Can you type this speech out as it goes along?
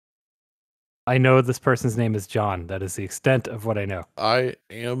I know this person's name is John. That is the extent of what I know. I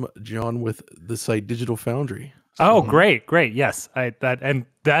am John with the site Digital Foundry. Oh, great. Yes.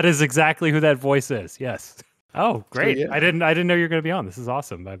 That is exactly who that voice is. Yes. Oh, great. So, yeah. I didn't know you were going to be on. This is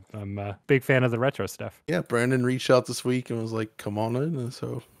awesome. I'm a big fan of the retro stuff. Yeah, Brandon reached out this week and was like, come on in. And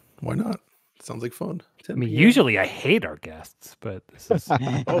so why not? Sounds like fun. I mean, usually I hate our guests, but this is...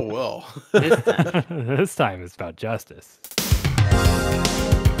 Oh, well. This time it's about justice.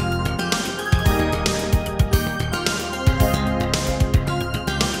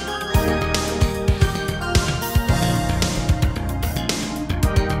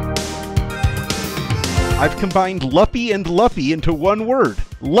 I've combined Luppy and Luppy into one word.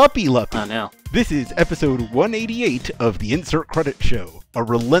 Luppy Luppy. Oh, no. This is episode 188 of the Insert Credit Show, a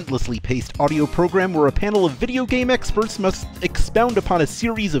relentlessly paced audio program where a panel of video game experts must expound upon a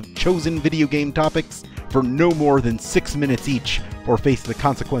series of chosen video game topics for no more than 6 minutes each, or face the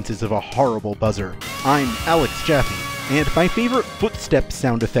consequences of a horrible buzzer. I'm Alex Jaffe, and my favorite footstep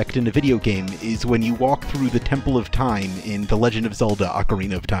sound effect in a video game is when you walk through the Temple of Time in The Legend of Zelda: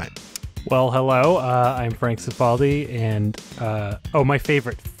 Ocarina of Time. Well, hello, I'm Frank Cifaldi, and, my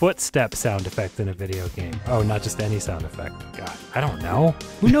favorite footstep sound effect in a video game. Oh, not just any sound effect. God, I don't know.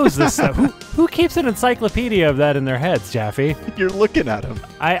 Who knows this stuff? Who keeps an encyclopedia of that in their heads, Jaffe? You're looking at him.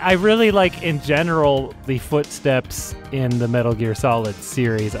 I really like, in general, the footsteps in the Metal Gear Solid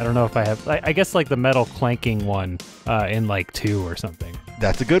series. I don't know if I have, I guess like the metal clanking one in like 2 or something.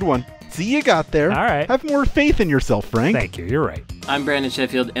 That's a good one. See, you got there. All right. Have more faith in yourself, Frank. Thank you. You're right. I'm Brandon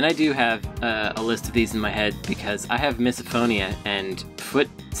Sheffield, and I do have a list of these in my head because I have misophonia, and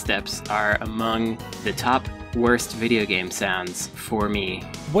footsteps are among the top worst video game sounds for me.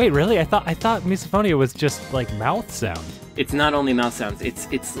 Wait, really? I thought misophonia was just like mouth sound. It's not only mouth sounds,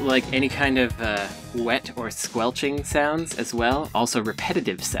 it's like any kind of wet or squelching sounds as well, also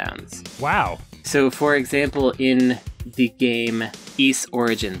repetitive sounds. Wow. So, for example, in the game Ys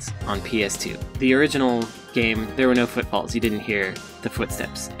Origins on PS2, the original game, there were no footfalls. You didn't hear the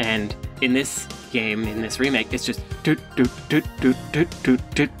footsteps. And in this game, in this remake, it's just doot, doot, doot, doot, doot,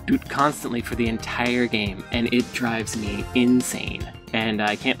 doot, doot, doot, constantly for the entire game. And it drives me insane. And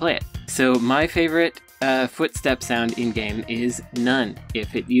I can't play it. So my favorite footstep sound in-game is none.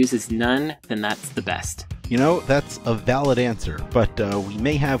 If it uses none, then that's the best. You know, that's a valid answer, but we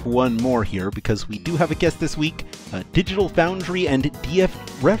may have one more here because we do have a guest this week, Digital Foundry and DF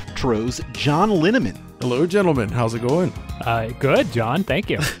Retro's John Linneman. Hello, gentlemen. How's it going? Good, John. Thank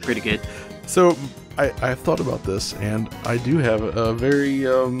you. Pretty good. So I thought about this, and I do have a very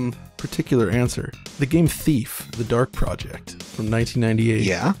particular answer. The game Thief, The Dark Project from 1998.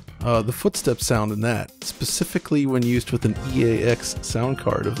 Yeah? The footstep sound in that, specifically when used with an EAX sound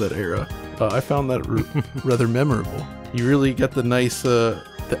card of that era, I found that rather memorable. You really get the nice, the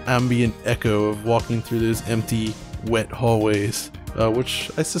ambient echo of walking through those empty, wet hallways, which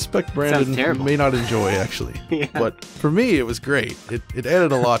I suspect Brandon may not enjoy, actually. Yeah. But for me, it was great. It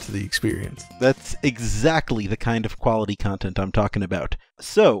added a lot to the experience. That's exactly the kind of quality content I'm talking about.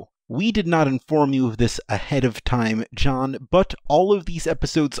 So, we did not inform you of this ahead of time, John, but all of these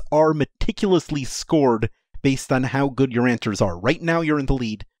episodes are meticulously scored based on how good your answers are. Right now, you're in the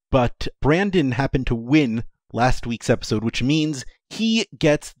lead, but Brandon happened to win last week's episode, which means he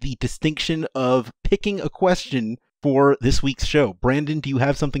gets the distinction of picking a question for this week's show. Brandon, do you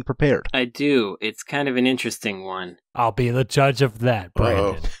have something prepared? I do. It's kind of an interesting one. I'll be the judge of that,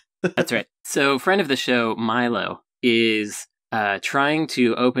 Brandon. That's right. So, friend of the show, Milo, is trying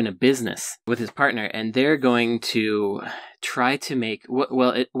to open a business with his partner, and they're going to try to make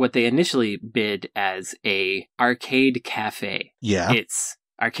what they initially bid as a arcade cafe. Yeah. It's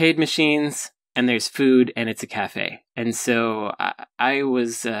arcade machines, and there's food, and it's a cafe. And so I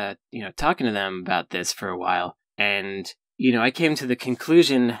was talking to them about this for a while, and I came to the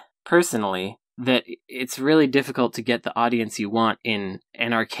conclusion personally that it's really difficult to get the audience you want in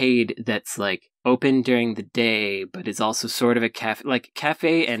an arcade that's like open during the day, but is also sort of a cafe. Like,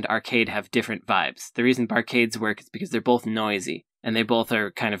 cafe and arcade have different vibes. The reason arcades work is because they're both noisy and they both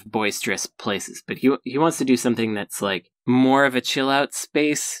are kind of boisterous places. But he wants to do something that's like more of a chill out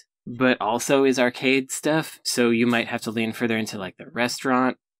space, but also is arcade stuff. So you might have to lean further into like the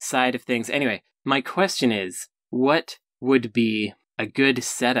restaurant side of things. Anyway, my question is, what would be a good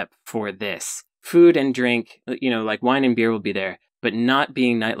setup for this? Food and drink, like wine and beer will be there, but not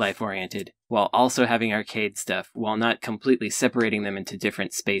being nightlife oriented, while also having arcade stuff, while not completely separating them into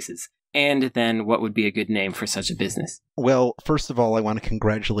different spaces. And then what would be a good name for such a business? Well, first of all, I want to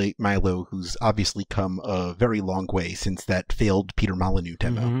congratulate Milo, who's obviously come a very long way since that failed Peter Molyneux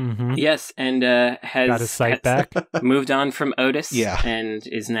demo. Mm-hmm. Yes, and got his site back. Moved on from Otis, Yeah. and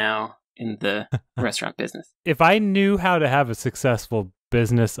is now in the restaurant business. If I knew how to have a successful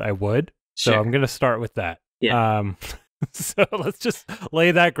business, I would. So Sure. I'm going to start with that. Yeah. So let's just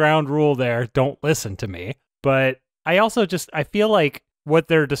lay that ground rule there. Don't listen to me. But I also I feel like what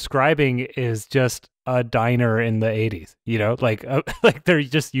they're describing is just a diner in the 80s, like there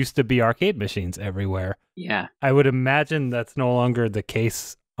just used to be arcade machines everywhere. Yeah. I would imagine that's no longer the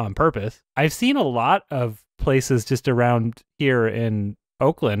case on purpose. I've seen a lot of places just around here in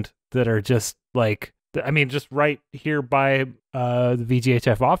Oakland that are just like, just right here by the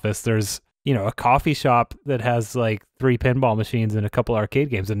VGHF office, there's, a coffee shop that has like 3 pinball machines and a couple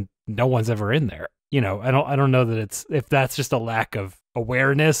arcade games, and no one's ever in there. I don't know that if that's just a lack of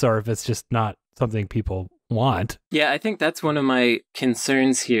awareness or if it's just not something people want. Yeah, I think that's one of my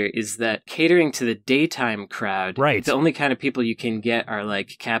concerns here is that catering to the daytime crowd, right, the only kind of people you can get are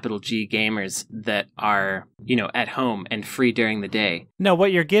like capital G gamers that are, at home and free during the day. No,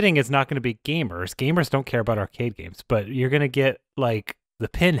 what you're getting is not going to be gamers. Gamers don't care about arcade games, but you're going to get like the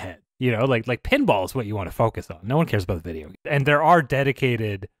pinhead, like pinball is what you want to focus on. No one cares about the video game. And there are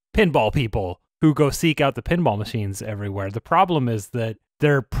dedicated pinball people who go seek out the pinball machines everywhere. The problem is that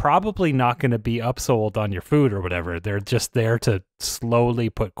they're probably not going to be upsold on your food or whatever. They're just there to slowly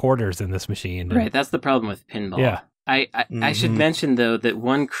put quarters in this machine. Right, that's the problem with pinball. Yeah. I should mention, though, that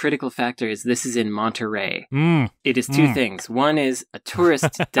one critical factor is this is in Monterey. It is 2 things. One is a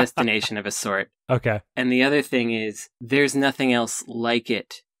tourist destination of a sort. Okay. And the other thing is there's nothing else like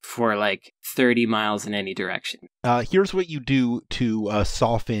it for like 30 miles in any direction. Here's what you do to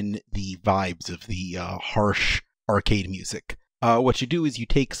soften the vibes of the harsh arcade music. What you do is you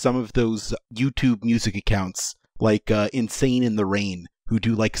take some of those YouTube music accounts, like Insane in the Rain, who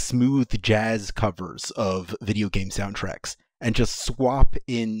do like smooth jazz covers of video game soundtracks, and just swap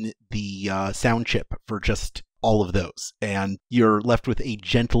in the sound chip for just all of those, and you're left with a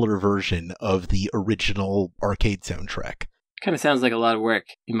gentler version of the original arcade soundtrack. Kind of sounds like a lot of work,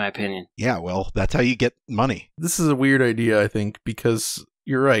 in my opinion. Yeah, well, that's how you get money. This is a weird idea, I think, because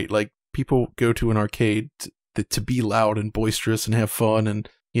you're right. Like, people go to an arcade to be loud and boisterous and have fun, and,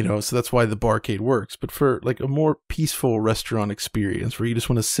 so that's why the barcade works. But for, like, a more peaceful restaurant experience where you just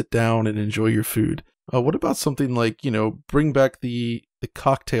want to sit down and enjoy your food, what about something like, bring back the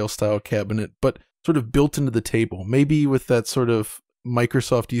cocktail-style cabinet, but sort of built into the table? Maybe with that sort of,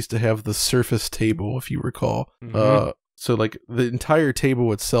 Microsoft used to have the Surface table, if you recall. So, like, the entire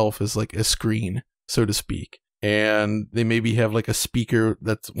table itself is like a screen, so to speak. And they maybe have like a speaker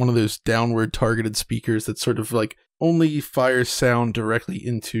that's one of those downward targeted speakers that sort of like only fires sound directly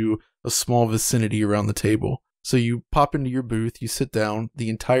into a small vicinity around the table. So you pop into your booth, you sit down, the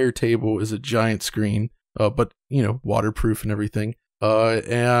entire table is a giant screen, but, waterproof and everything.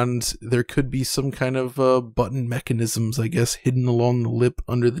 And there could be some kind of button mechanisms, I guess, hidden along the lip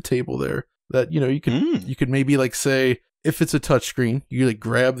under the table there. That, you could maybe like say, if it's a touchscreen, you like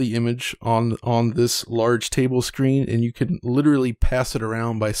grab the image on this large table screen, and you can literally pass it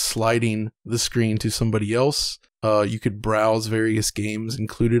around by sliding the screen to somebody else. You could browse various games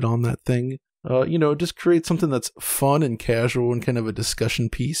included on that thing. Just create something that's fun and casual and kind of a discussion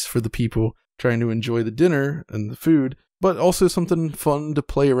piece for the people trying to enjoy the dinner and the food, but also something fun to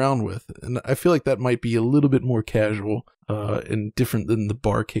play around with. And I feel like that might be a little bit more casual and different than the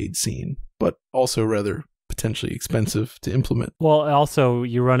barcade scene, but also rather potentially expensive to implement. Well, also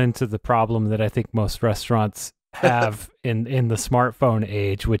you run into the problem that I think most restaurants have in the smartphone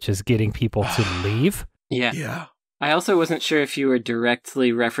age, which is getting people to leave. Yeah. I also wasn't sure if you were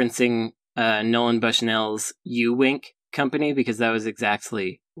directly referencing Nolan Bushnell's U-Wink company, because that was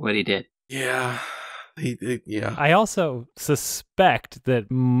exactly what he did. Yeah. Yeah. I also suspect that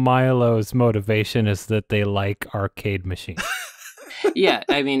Milo's motivation is that they like arcade machines. Yeah,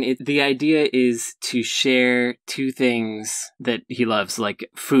 I mean, the idea is to share 2 things that he loves, like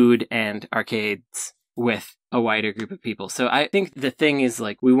food and arcades, with a wider group of people. So I think the thing is,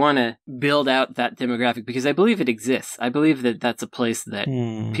 like, we want to build out that demographic because I believe it exists. I believe that that's a place that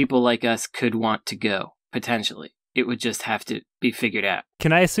people like us could want to go, potentially. It would just have to be figured out.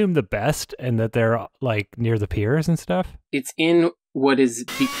 Can I assume the best and that they're like near the piers and stuff? It's in what is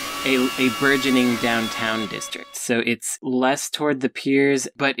a burgeoning downtown district. So it's less toward the piers,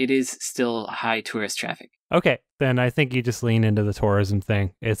 but it is still high tourist traffic. Okay, then I think you just lean into the tourism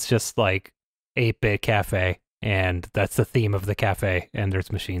thing. It's just like 8-bit cafe, and that's the theme of the cafe, and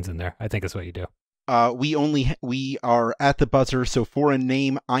there's machines in there. I think that's what you do. We are at the buzzer, so for a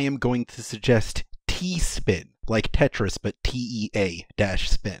name, I am going to suggest T-Spin, like Tetris, but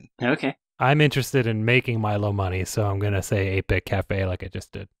TEA-spin. Okay. I'm interested in making Milo money, so I'm going to say 8-bit cafe like I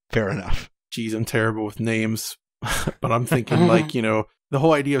just did. Fair enough. Geez, I'm terrible with names, but I'm thinking like, The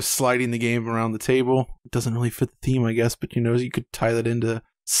whole idea of sliding the game around the table doesn't really fit the theme, I guess, but you could tie that into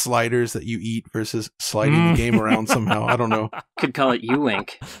sliders that you eat versus sliding the game around somehow. I don't know. Could call it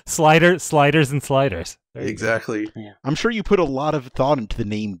U-Wink. Sliders and sliders. There you Exactly. Yeah. I'm sure you put a lot of thought into the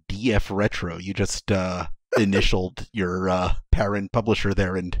name DF Retro. You just initialed your parent publisher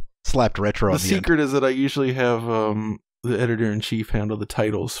there and slapped retro The on the end. secret is that I usually have the editor-in-chief handle the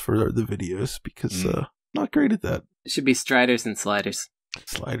titles for the videos because not great at that. It should be Striders and Sliders.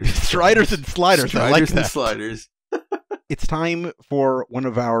 Sliders. Striders and sliders. I like Striders and that. sliders. It's time for one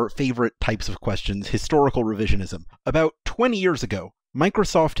of our favorite types of questions, historical revisionism. About 20 years ago,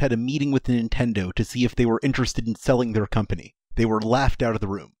 Microsoft had a meeting with Nintendo to see if they were interested in selling their company. They were laughed out of the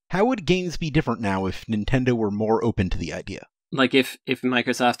room. How would games be different now if Nintendo were more open to the idea? Like if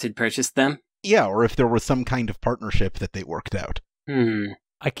Microsoft had purchased them? Yeah, or if there was some kind of partnership that they worked out.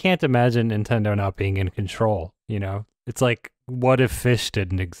 I can't imagine Nintendo not being in control, It's like, what if Fish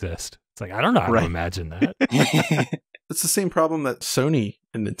didn't exist? It's like, I don't know how to imagine that. It's the same problem that Sony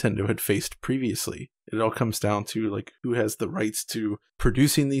and Nintendo had faced previously. It all comes down to like who has the rights to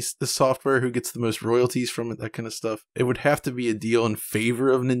producing the software, who gets the most royalties from it, that kind of stuff. It would have to be a deal in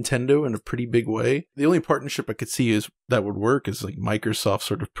favor of Nintendo in a pretty big way. The only partnership I could see that would work is like Microsoft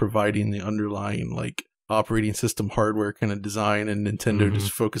sort of providing the underlying like operating system hardware kind of design and Nintendo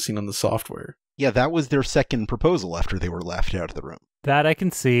just focusing on the software. Yeah, that was their second proposal after they were laughed out of the room. That I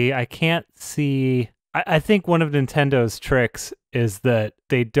can see. I can't see. I think one of Nintendo's tricks is that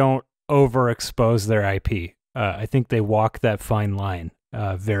they don't overexpose their IP. I think they walk that fine line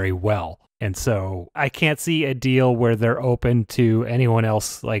very well. And so I can't see a deal where they're open to anyone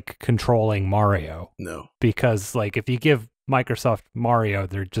else like controlling Mario. No. Because like if you give Microsoft Mario,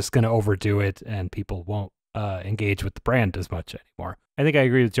 they're just going to overdo it and people won't engage with the brand as much anymore. I think I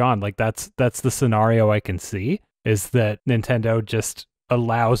agree with John. Like that's the scenario I can see, is that Nintendo just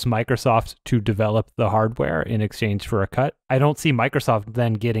allows Microsoft to develop the hardware in exchange for a cut. I don't see Microsoft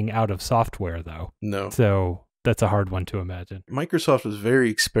then getting out of software though. No. So that's a hard one to imagine. Microsoft was very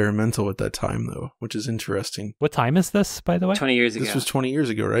experimental at that time though, which is interesting. What time is this, by the way? 20 years ago. This was 20 years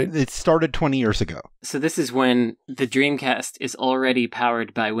ago, right? It started 20 years ago. So this is when the Dreamcast is already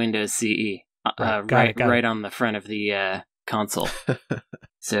powered by Windows CE. Right on the front of the console.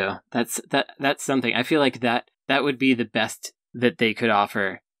 So that's something. I feel like that would be the best that they could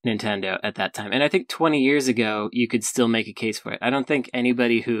offer Nintendo at that time. And I think 20 years ago, you could still make a case for it. I don't think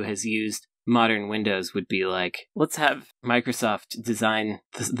anybody who has used modern Windows would be like, let's have Microsoft design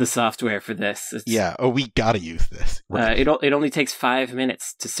the software for this. We gotta use this. Right. It only takes 5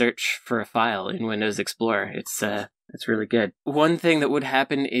 minutes to search for a file in Windows Explorer. It's really good. One thing that would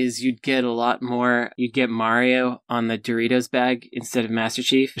happen is you'd get Mario on the Doritos bag instead of Master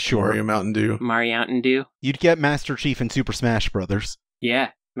Chief. Sure. Mariountain Dew. You'd get Master Chief in Super Smash Brothers.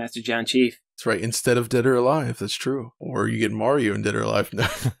 Yeah, Master John Chief. That's right. Instead of Dead or Alive, that's true. Or you get Mario in Dead or Alive. No.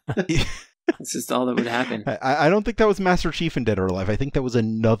 That's just all that would happen. I don't think that was Master Chief in Dead or Alive. I think that was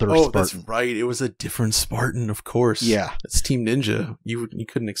another Spartan. That's right. It was a different Spartan, of course. Yeah. It's Team Ninja. You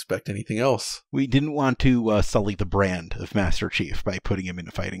couldn't expect anything else. We didn't want to sully the brand of Master Chief by putting him in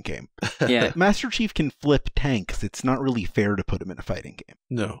a fighting game. Yeah. Master Chief can flip tanks. It's not really fair to put him in a fighting game.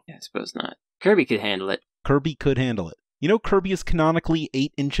 No. Yeah, I suppose not. Kirby could handle it. Kirby could handle it. You know, Kirby is canonically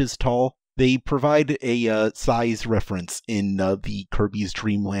 8 inches tall. They provide a size reference in the Kirby's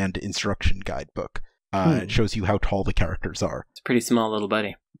Dream Land instruction guidebook. It shows you how tall the characters are. It's a pretty small little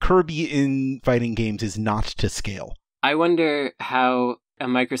buddy. Kirby in fighting games is not to scale. I wonder how a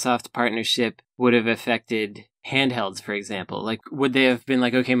Microsoft partnership would have affected handhelds, for example. Like, would they have been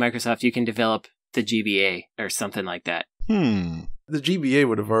like, okay, Microsoft, you can develop the GBA or something like that? The GBA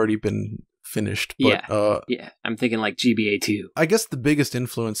would have already been finished. But, yeah, I'm thinking like GBA 2. I guess the biggest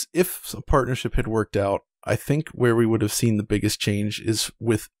influence, if a partnership had worked out, I think where we would have seen the biggest change is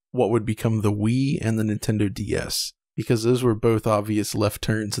with what would become the Wii and the Nintendo DS, because those were both obvious left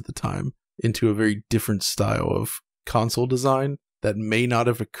turns at the time into a very different style of console design that may not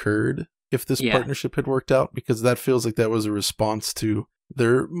have occurred if this partnership had worked out, because that feels like that was a response to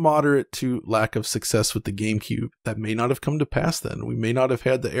their moderate to lack of success with the GameCube. That may not have come to pass then. We may not have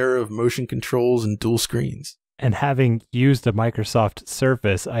had the era of motion controls and dual screens. And having used a Microsoft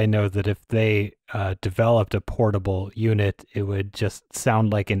Surface, I know that if they developed a portable unit, it would just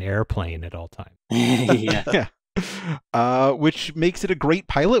sound like an airplane at all times. Yeah. Which makes it a great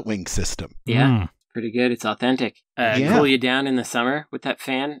pilot wing system. Yeah, pretty good. It's authentic. Cool you down in the summer with that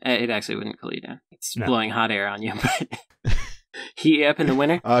fan? It actually wouldn't cool you down. It's blowing hot air on you, but heat you up in the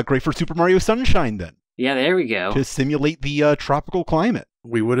winter. Great for Super Mario Sunshine, then. Yeah, there we go. To simulate the tropical climate.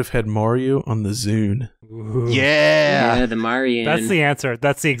 We would have had Mario on the Zune. Ooh. Yeah. the Mariountain. That's the answer.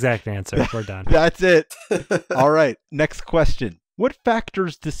 That's the exact answer. We're done. That's it. All right. Next question. What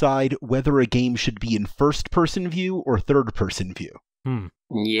factors decide whether a game should be in first-person view or third-person view? How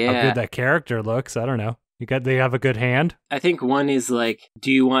Yeah. good that character looks. I don't know. They have a good hand? I think one is like,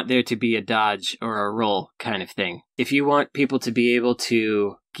 do you want there to be a dodge or a roll kind of thing? If you want people to be able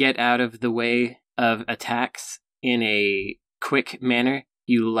to get out of the way of attacks in a quick manner,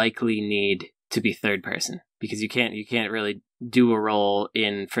 you likely need to be third person, because you can't really do a roll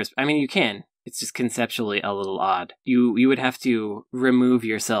in first. I mean, you can. It's just conceptually a little odd. You would have to remove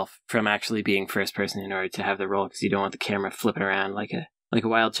yourself from actually being first person in order to have the roll, because you don't want the camera flipping around like a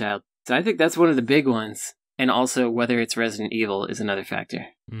wild child. So I think that's one of the big ones. And also whether it's Resident Evil is another factor.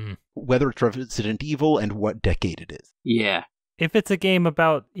 Whether it's Resident Evil and what decade it is. Yeah. If it's a game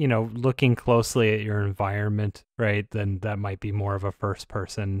about, looking closely at your environment, right, then that might be more of a first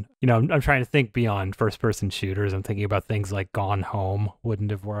person. I'm trying to think beyond first person shooters. I'm thinking about things like Gone Home wouldn't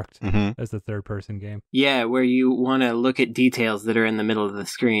have worked as a third person game. Yeah, where you want to look at details that are in the middle of the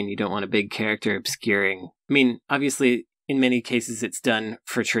screen. You don't want a big character obscuring. I mean, obviously, in many cases it's done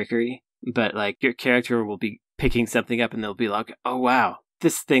for trickery, but like your character will be picking something up and they'll be like, oh wow,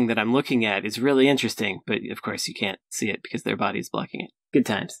 this thing that I'm looking at is really interesting, but of course you can't see it because their body's blocking it. Good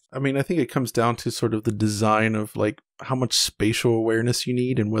times. I mean, I think it comes down to sort of the design of like how much spatial awareness you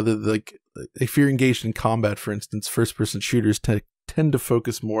need, and whether like if you're engaged in combat, for instance, first person shooters tend to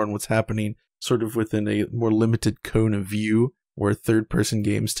focus more on what's happening sort of within a more limited cone of view, where third person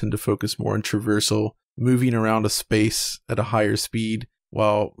games tend to focus more on traversal, moving around a space at a higher speed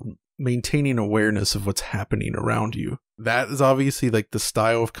while maintaining awareness of what's happening around you. That is obviously like the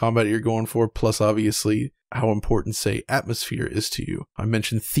style of combat you're going for, plus obviously how important, say, atmosphere is to you. I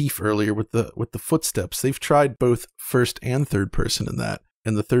mentioned Thief earlier with the footsteps. They've tried both first and third person in that,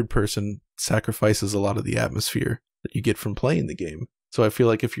 and the third person sacrifices a lot of the atmosphere that you get from playing the game. So I feel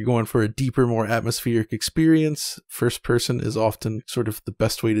like if you're going for a deeper, more atmospheric experience, first person is often sort of the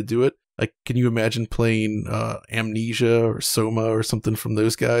best way to do it. Like, can you imagine playing Amnesia or Soma or something from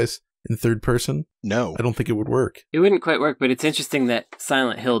those guys in third person? No. I don't think it would work. It wouldn't quite work, but it's interesting that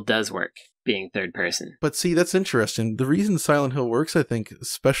Silent Hill does work being third person. But see, that's interesting. The reason Silent Hill works, I think,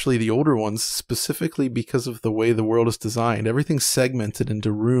 especially the older ones, specifically because of the way the world is designed. Everything's segmented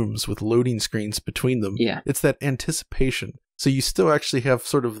into rooms with loading screens between them. Yeah. It's that anticipation. So you still actually have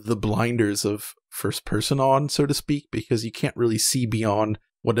sort of the blinders of first person on, so to speak, because you can't really see beyond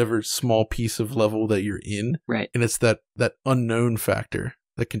whatever small piece of level that you're in. Right. And it's that unknown factor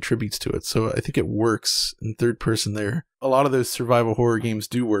that contributes to it. So I think it works in third person there. A lot of those survival horror games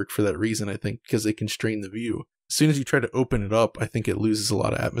do work for that reason, I think, because they constrain the view. As soon as you try to open it up, I think it loses a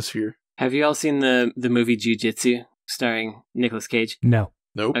lot of atmosphere. Have you all seen the movie Jiu-Jitsu starring Nicolas Cage? No.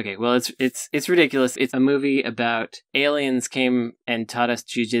 Nope. Okay, well, it's ridiculous. It's a movie about aliens came and taught us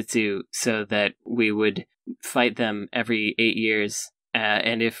jiu-jitsu so that we would fight them every 8 years.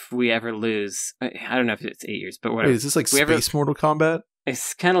 And if we ever lose, I don't know if it's 8 years, but whatever. Wait, is this like Space Mortal Kombat?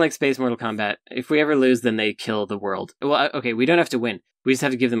 It's kind of like Space Mortal Kombat. If we ever lose, then they kill the world. Well, okay, we don't have to win. We just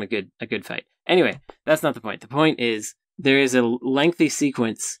have to give them a good fight. Anyway, that's not the point. The point is there is a lengthy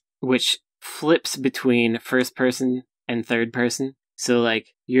sequence which flips between first person and third person. So, like,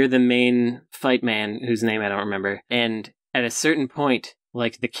 you're the main fight man, whose name I don't remember, and at a certain point,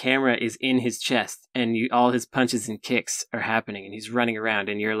 like, the camera is in his chest, and all his punches and kicks are happening, and he's running around,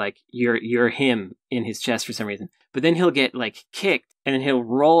 and you're like, you're him in his chest for some reason. But then he'll get, like, kicked, and then he'll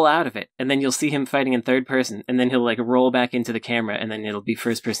roll out of it, and then you'll see him fighting in third person, and then he'll, like, roll back into the camera, and then it'll be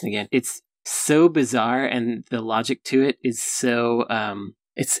first person again. It's so bizarre, and the logic to it is so,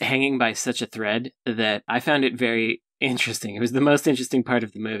 it's hanging by such a thread that I found it very interesting. It was the most interesting part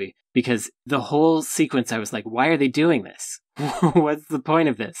of the movie, because the whole sequence I was like, why are they doing this? What's the point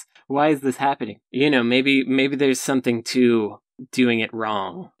of this? Why is this happening? You know, maybe there's something to doing it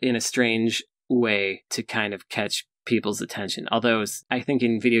wrong in a strange way to kind of catch people's attention. Although I think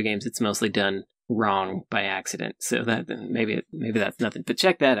in video games it's mostly done wrong by accident. So that maybe that's nothing. But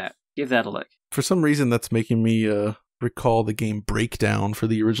check that out. Give that a look. For some reason, that's making me recall the game Breakdown for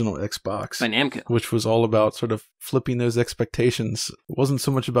the original Xbox. By Namco. Which was all about sort of flipping those expectations. It wasn't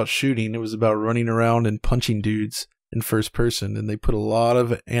so much about shooting, it was about running around and punching dudes in first person, and they put a lot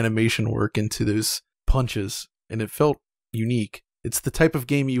of animation work into those punches, and it felt unique. It's the type of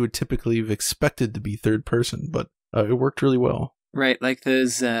game you would typically have expected to be third person, but it worked really well. Right, like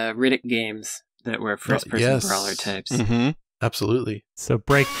those Riddick games that were first person brawler types. Mm-hmm. Absolutely. So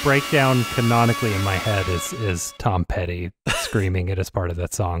breakdown canonically in my head is Tom Petty screaming it as part of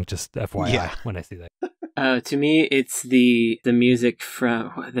that song. Just FYI when I see that. To me, it's the music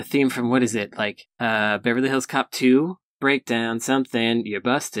from the theme from what is it like? Beverly Hills Cop 2, Breakdown something. You're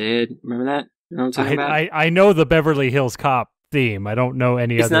busted. Remember that? You know what I'm talking about? I know the Beverly Hills Cop theme. I don't know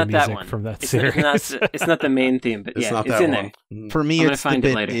any other music from that series. It's not the main theme, but it's in there. For me, it's the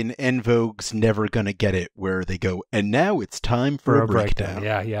bit in En Vogue's Never Gonna Get It where they go, and now it's time for a breakdown.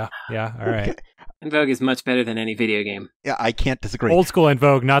 Yeah. All right. Okay. En Vogue is much better than any video game. Yeah, I can't disagree. Old school En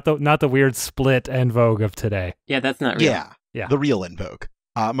Vogue, not the weird split En Vogue of today. Yeah, that's not real. Yeah. The real En Vogue.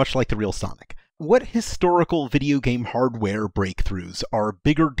 Much like the real Sonic. What historical video game hardware breakthroughs are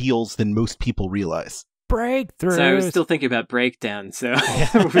bigger deals than most people realize? Breakthroughs. So I was still thinking about Breakdown, so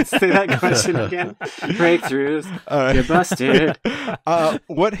let's say that question again. Breakthroughs. You're busted.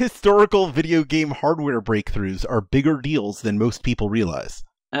 What historical video game hardware breakthroughs are bigger deals than most people realize?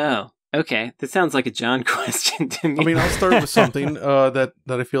 Oh, okay. That sounds like a John question to me. I mean, I'll start with something that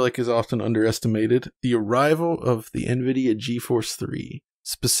I feel like is often underestimated. The arrival of the NVIDIA GeForce 3.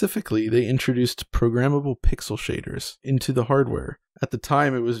 Specifically, they introduced programmable pixel shaders into the hardware. At the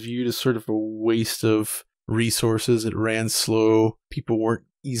time, it was viewed as sort of a waste of resources. It ran slow. People weren't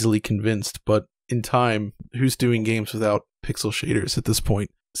easily convinced. But in time, who's doing games without pixel shaders at this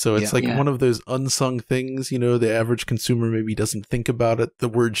point? So it's one of those unsung things, the average consumer maybe doesn't think about it. The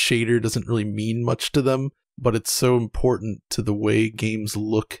word shader doesn't really mean much to them, but it's so important to the way games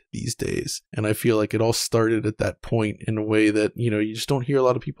look these days. And I feel like it all started at that point in a way that, you just don't hear a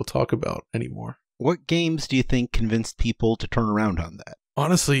lot of people talk about anymore. What games do you think convinced people to turn around on that?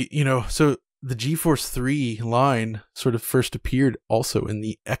 Honestly, so the GeForce 3 line sort of first appeared also in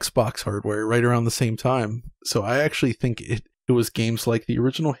the Xbox hardware right around the same time. So I actually think it was games like the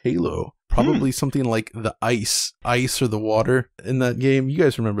original Halo, probably something like the ice or the water in that game. You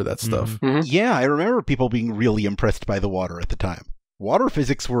guys remember that stuff? Mm-hmm. Yeah, I remember people being really impressed by the water at the time. Water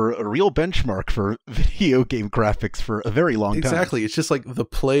physics were a real benchmark for video game graphics for a very long time. Exactly. It's just like the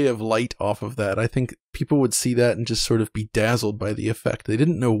play of light off of that. I think people would see that and just sort of be dazzled by the effect. They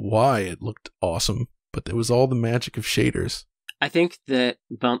didn't know why it looked awesome, but it was all the magic of shaders. I think that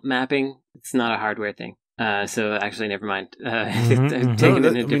bump mapping, it's not a hardware thing. So actually, never mind. Taking it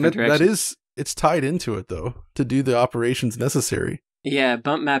in a different direction. It's tied into it, though, to do the operations necessary. Yeah,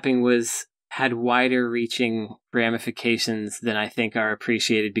 bump mapping had wider reaching ramifications than I think are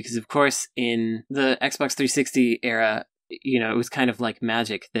appreciated because, of course, in the Xbox 360 era, it was kind of like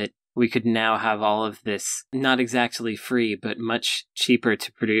magic that we could now have all of this, not exactly free, but much cheaper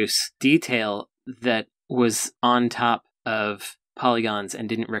to produce detail that was on top of polygons and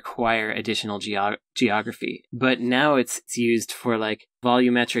didn't require additional geography. But now it's used for like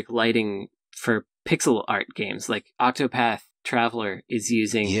volumetric lighting for pixel art games. Like Octopath Traveler is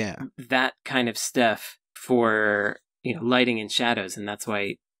using that kind of stuff for lighting and shadows, and that's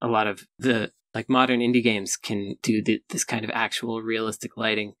why a lot of the like modern indie games can do this kind of actual realistic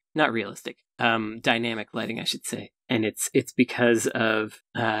lighting. Not realistic, dynamic lighting, I should say. And it's because of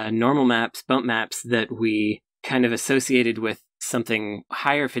normal maps, bump maps that we kind of associated with something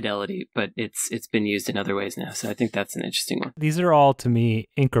higher fidelity, but it's been used in other ways now. So I think that's an interesting one. These are all, to me,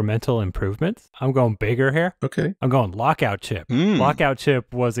 incremental improvements. I'm going bigger here. Okay. I'm going Lockout Chip. Lockout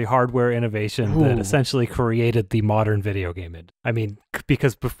Chip was a hardware innovation that essentially created the modern video game. I mean,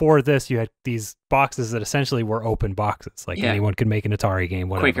 because before this, you had these boxes that essentially were open boxes. Like anyone could make an Atari game,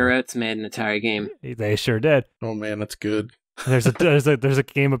 whatever. Quaker Oats made an Atari game. They sure did. Oh man, that's good. There's a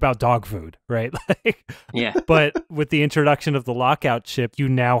game about dog food, right? Yeah. But with the introduction of the Lockout Chip, you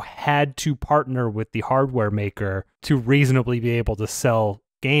now had to partner with the hardware maker to reasonably be able to sell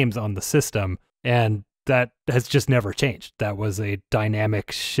games on the system, and that has just never changed. That was a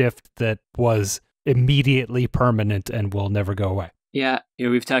dynamic shift that was immediately permanent and will never go away. Yeah,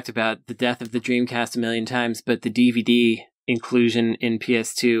 we've talked about the death of the Dreamcast a million times, but the DVD inclusion in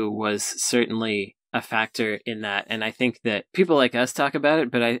PS2 was certainly a factor in that. And I think that people like us talk about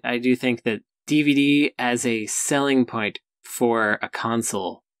it, but I do think that DVD as a selling point for a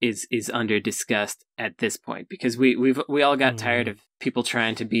console is under discussed at this point, because we all got tired of people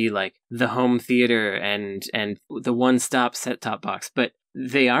trying to be like the home theater and the one-stop set-top box, but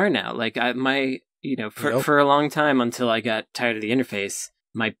they are now. Like for a long time, until I got tired of the interface,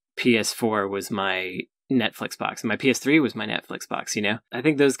 my PS4 was my Netflix box and my PS3 was my Netflix box. I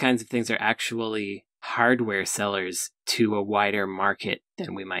think those kinds of things are actually hardware sellers to a wider market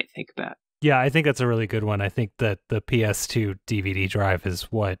than we might think about. Yeah, I think that's a really good one. I think that the PS2 DVD drive is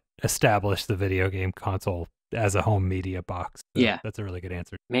what established the video game console as a home media box. So yeah, that's a really good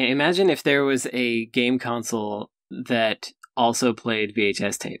answer. Man, imagine if there was a game console that also played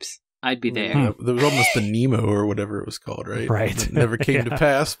VHS tapes. I'd be there. Yeah, there was almost the Nemo or whatever it was called, right? Right. That never came to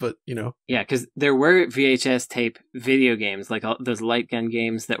pass, but, Yeah, because there were VHS tape video games, like all those light gun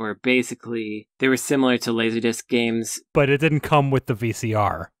games that were basically, they were similar to Laserdisc games. But it didn't come with the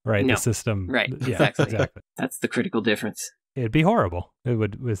VCR, right? No. The system. Right, Yeah, exactly. That's the critical difference. It'd be horrible.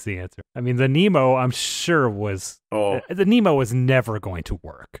 Was the answer. I mean, the Nemo, I'm sure the Nemo was never going to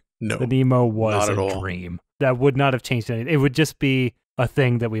work. No. The Nemo was not at a all. dream. That would not have changed anything. It would just be a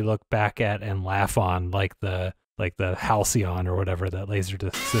thing that we look back at and laugh on, like the Halcyon or whatever, that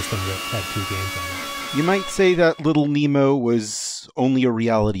Laserdisc system that had 2 games on it. You might say that Little Nemo was only a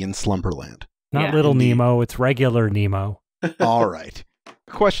reality in Slumberland. Not Yeah, Little indeed. Nemo, it's regular Nemo. All right.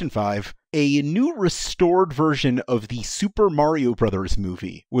 Question 5. A new restored version of the Super Mario Brothers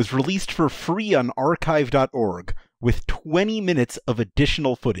movie was released for free on archive.org with 20 minutes of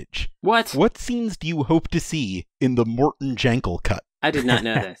additional footage. What? What scenes do you hope to see in the Morton Jankel cut? I did not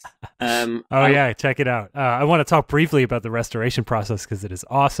know this. Yeah, check it out. I want to talk briefly about the restoration process because it is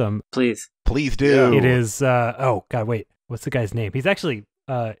awesome. Please. Please do. It is, oh, God, wait. What's the guy's name? He's actually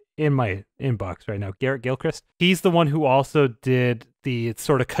in my inbox right now. Garrett Gilchrist. He's the one who also did the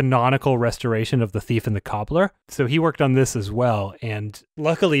sort of canonical restoration of The Thief and the Cobbler. So he worked on this as well. And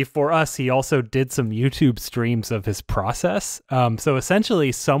luckily for us, he also did some YouTube streams of his process. So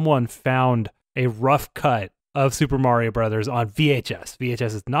essentially, someone found a rough cut of Super Mario Brothers on VHS.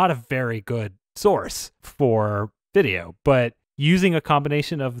 VHS is not a very good source for video, but using a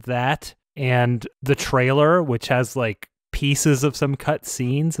combination of that and the trailer, which has like pieces of some cut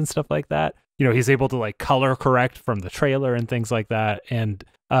scenes and stuff like that, he's able to like color correct from the trailer and things like that, and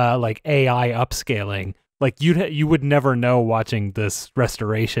like AI upscaling. Like you would never know watching this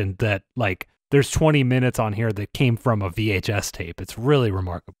restoration that like there's 20 minutes on here that came from a VHS tape. It's really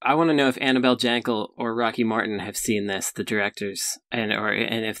remarkable. I want to know if Annabelle Jankel or Rocky Martin have seen this, the directors, and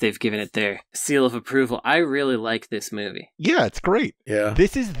if they've given it their seal of approval. I really like this movie. Yeah, it's great. Yeah.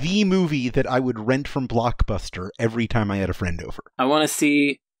 This is the movie that I would rent from Blockbuster every time I had a friend over. I want to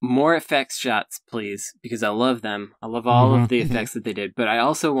see more effects shots, please, because I love them. I love all of the effects that they did, but I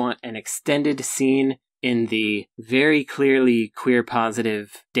also want an extended scene in the very clearly queer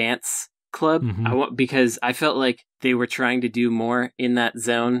positive dance club. Because I felt like they were trying to do more in that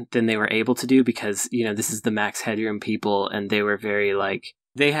zone than they were able to do, because this is the Max Headroom people, and they were very like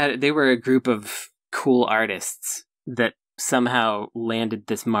they were a group of cool artists that somehow landed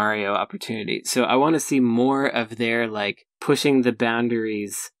this Mario opportunity. So I want to see more of their like pushing the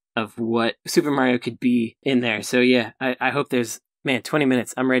boundaries of what Super Mario could be in there. So yeah, I hope there's 20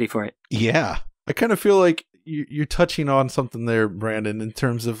 minutes. I'm ready for it. Yeah. I kind of feel like you're touching on something there, Brandon, in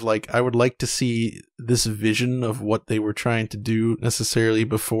terms of like, I would like to see this vision of what they were trying to do necessarily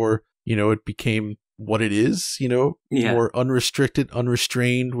before, it became what it is, more unrestricted,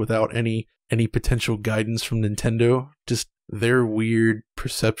 unrestrained, without any potential guidance from Nintendo. Just their weird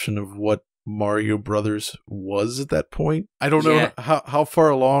perception of what Mario Brothers was at that point. I don't know how far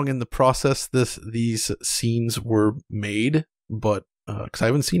along in the process these scenes were made, but because I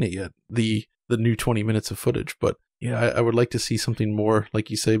haven't seen it yet, the new 20 minutes of footage. But yeah, I would like to see something more, like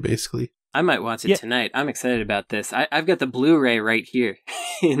you say, basically. I might watch it tonight. I'm excited about this. I've got the Blu-ray right here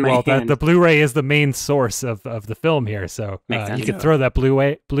in my hand. The Blu-ray is the main source of the film here, so you can throw that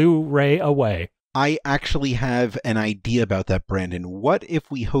Blu-ray away. I actually have an idea about that, Brandon. What if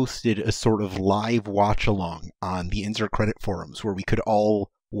we hosted a sort of live watch-along on the Insert Credit forums where we could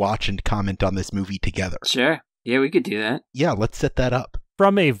all watch and comment on this movie together? Sure. Yeah, we could do that. Yeah, let's set that up.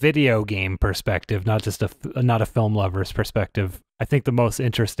 From a video game perspective, not just not a film lover's perspective, I think the most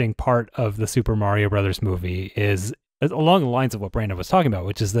interesting part of the Super Mario Brothers movie is along the lines of what Brandon was talking about,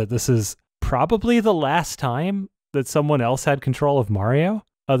 which is that this is probably the last time that someone else had control of Mario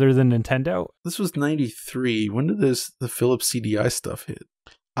other than Nintendo. This was 93. When did the Philips CDI stuff hit?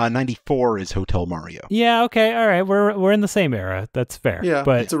 94 is Hotel Mario. Yeah, okay, all right. We're in the same era. That's fair. Yeah,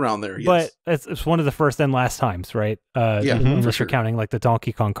 but it's around there, yes. But it's one of the first and last times, right? Unless you're counting like the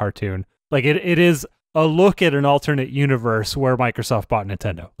Donkey Kong cartoon. Like it is a look at an alternate universe where Microsoft bought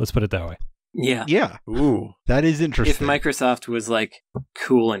Nintendo. Let's put it that way. Yeah. Yeah. Ooh. That is interesting. If Microsoft was like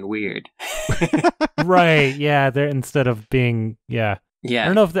cool and weird. Right, yeah. They're instead of being Yeah. I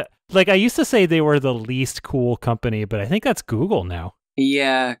don't know if that, like, I used to say they were the least cool company, but I think that's Google now.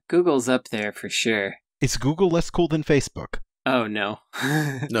 Yeah, Google's up there for sure. Is Google less cool than Facebook? Oh no.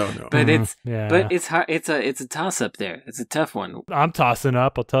 No. But it's hard. It's a toss up there. It's a tough one. I'm tossing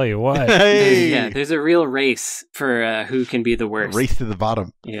up, I'll tell you what. Hey! There's a real race for who can be the worst. Race to the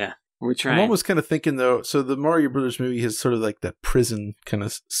bottom. Yeah, we're trying. I'm almost kind of thinking though, so the Mario Brothers movie has sort of like that prison kind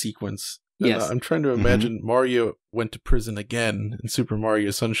of sequence. And Yes. I'm trying to imagine Mario went to prison again in Super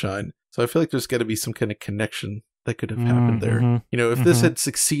Mario Sunshine. So I feel like there's got to be some kind of connection that could have happened there. You know, if this had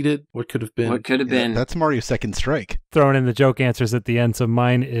succeeded, what could have been? What could have been? That's Mario's second strike. Throwing in the joke answers at the end. So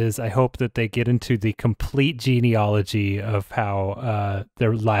mine is, I hope that they get into the complete genealogy of how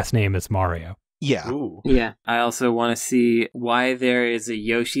their last name is Mario. Yeah. Ooh. Yeah. I also want to see why there is a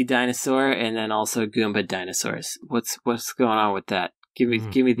Yoshi dinosaur and then also Goomba dinosaurs. What's going on with that? Give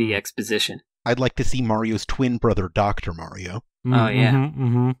me the exposition. I'd like to see Mario's twin brother, Dr. Mario. Oh,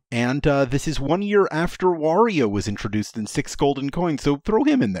 yeah. And this is 1 year after Wario was introduced in 6 golden coins, so throw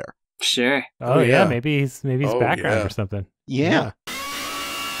him in there. Sure. Oh, yeah. Maybe he's background yeah. or something. Yeah.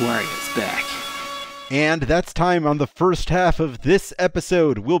 Wario's back. And that's time on the first half of this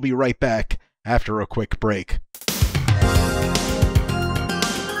episode. We'll be right back after a quick break.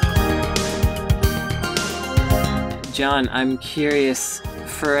 John, I'm curious,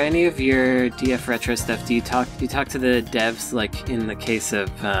 for any of your DF Retro stuff, do you talk to the devs, like in the case of,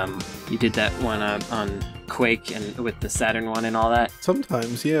 you did that one on Quake and with the Saturn one and all that?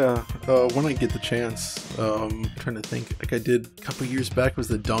 Sometimes, yeah. When I get the chance. I'm trying to think. Like I did a couple years back was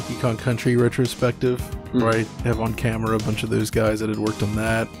the Donkey Kong Country retrospective, where I have on camera a bunch of those guys that had worked on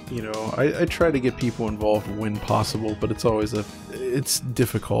that. You know, I try to get people involved when possible, but it's always it's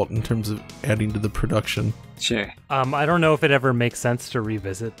difficult in terms of adding to the production. Sure. I don't know if it ever makes sense to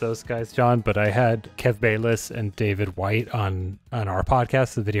revisit those guys, John, but I had Kev Bayless and David White on our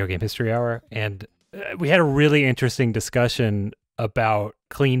podcast, the Video Game History Hour, and we had a really interesting discussion about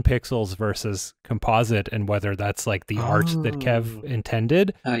clean pixels versus composite and whether that's like the art that Kev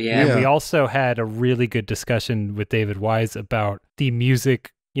intended. Oh, yeah. And we also had a really good discussion with David Wise about the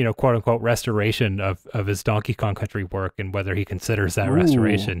music, you know, quote unquote restoration of his Donkey Kong Country work and whether he considers that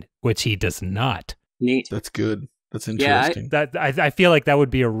restoration, which he does not. Neat. That's good. That's interesting. I feel like that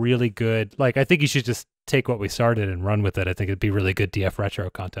would be a really good, like, I think you should just take what we started and run with it. I think it'd be really good DF Retro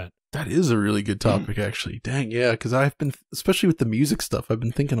content. That is a really good topic, actually. Dang, yeah, because I've been, especially with the music stuff, I've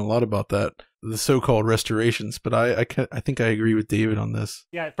been thinking a lot about that, the so-called restorations. But I think I agree with David on this.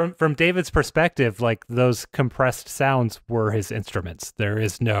 Yeah, from David's perspective, like those compressed sounds were his instruments. There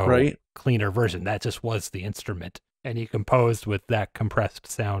is no cleaner version. That just was the instrument, and he composed with that compressed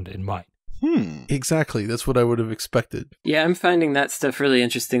sound in mind. Exactly. That's what I would have expected. Yeah, I'm finding that stuff really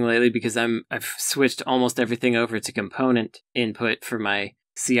interesting lately because I've switched almost everything over to component input for my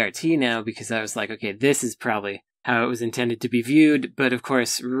CRT now because I was like, okay, this is probably how it was intended to be viewed, but of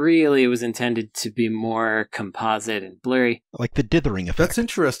course, really it was intended to be more composite and blurry. Like the dithering effect. That's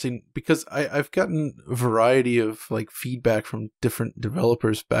interesting because I've gotten a variety of like feedback from different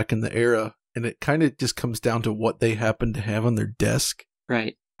developers back in the era, and it kind of just comes down to what they happen to have on their desk.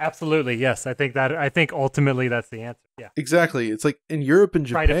 Right. Absolutely, yes. I think ultimately that's the answer. Yeah. Exactly. It's like in Europe and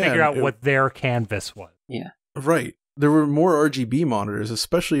Japan. Try to figure out what their canvas was. Yeah. Right. There were more RGB monitors,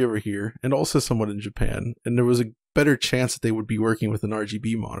 especially over here, and also somewhat in Japan, and there was a better chance that they would be working with an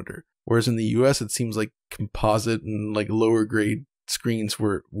RGB monitor. Whereas in the US, it seems like composite and like lower grade screens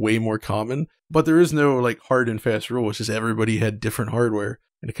were way more common. But there is no like hard and fast rule. It's just everybody had different hardware.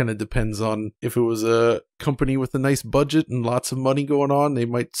 And it kind of depends on if it was a company with a nice budget and lots of money going on, they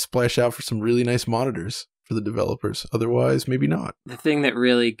might splash out for some really nice monitors for the developers. Otherwise, maybe not. The thing that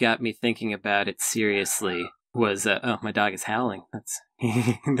really got me thinking about it seriously was, oh, my dog is howling. That's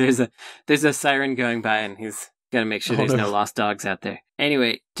there's a siren going by, and he's got to make sure there's no lost dogs out there.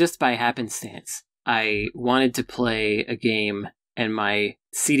 Anyway, just by happenstance, I wanted to play a game, and my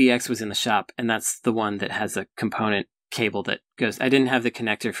CDX was in the shop, and that's the one that has a component cable that goes. I didn't have the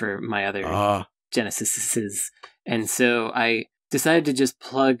connector for my other Genesises, and so I decided to just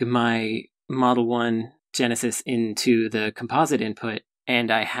plug my Model 1 Genesis into the composite input,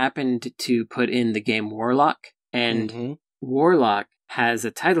 and I happened to put in the game Warlock, and Warlock has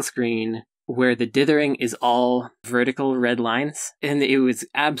a title screen where the dithering is all vertical red lines, and it was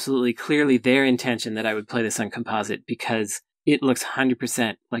absolutely clearly their intention that I would play this on composite because it looks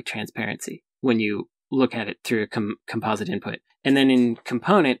 100% like transparency when you look at it through a composite input. And then in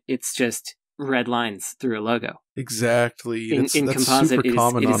component, it's just red lines through a logo. Exactly. That's composite, super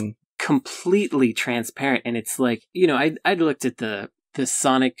common. It is completely transparent. And it's like, you know, I'd looked at the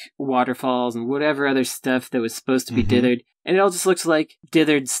Sonic waterfalls and whatever other stuff that was supposed to be dithered, and it all just looks like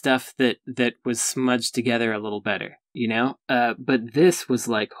dithered stuff that was smudged together a little better, you know? But this was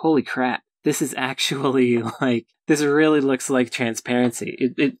like, holy crap. This is actually like, this really looks like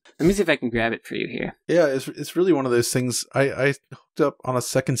transparency. Let me see if I can grab it for you here. Yeah, it's really one of those things. I hooked up on a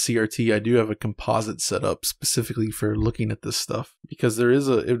second CRT. I do have a composite set up specifically for looking at this stuff because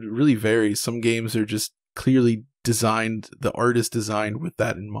it really varies. Some games are just clearly designed, the art is designed with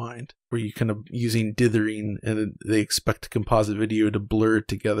that in mind, where you kind of using dithering and they expect composite video to blur it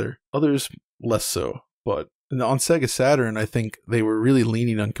together. Others less so, but on Sega Saturn, I think they were really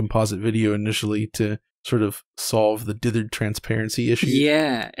leaning on composite video initially to sort of solve the dithered transparency issue.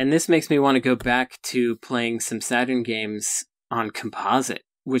 Yeah, and this makes me want to go back to playing some Saturn games on composite,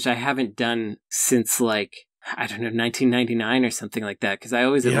 which I haven't done since like, I don't know, 1999 or something like that, because I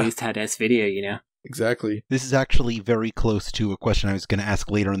always at least had S-Video, you know? Exactly. This is actually very close to a question I was going to ask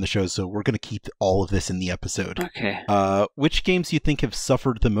later in the show, so we're going to keep all of this in the episode. Okay. Which games do you think have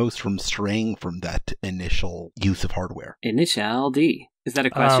suffered the most from straying from that initial use of hardware? Initial D. Is that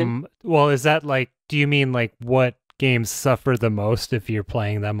a question? Well, is that like, do you mean like what games suffer the most if you're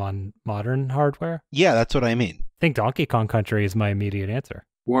playing them on modern hardware? Yeah, that's what I mean. I think Donkey Kong Country is my immediate answer.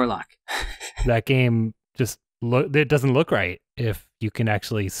 Warlock. That game just it doesn't look right if you can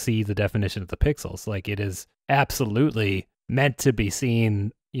actually see the definition of the pixels. Like, it is absolutely meant to be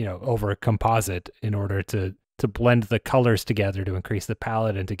seen, you know, over a composite in order to blend the colors together to increase the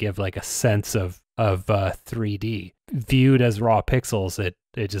palette and to give like a sense of 3D. Viewed as raw pixels, it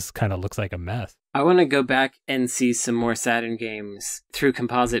just kind of looks like a mess. I want to go back and see some more Saturn games through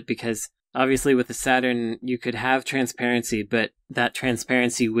composite, because obviously with the Saturn you could have transparency, but that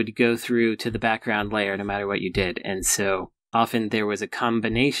transparency would go through to the background layer no matter what you did. And so often there was a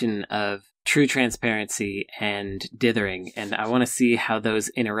combination of true transparency and dithering, and I want to see how those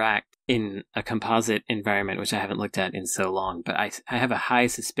interact in a composite environment, which I haven't looked at in so long. But I have a high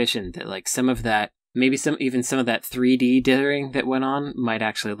suspicion that like some of that, maybe some of that 3D dithering that went on might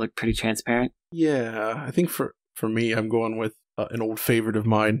actually look pretty transparent. Yeah, I think for me, I'm going with an old favorite of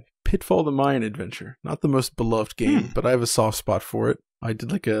mine, Pitfall the Mayan Adventure. Not the most beloved game, but I have a soft spot for it. I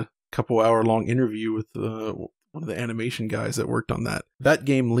did like a couple hour long interview with one of the animation guys that worked on that. That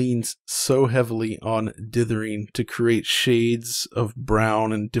game leans so heavily on dithering to create shades of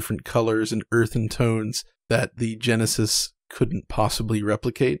brown and different colors and earthen tones that the Genesis couldn't possibly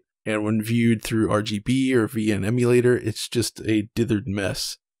replicate. And when viewed through RGB or via an emulator, it's just a dithered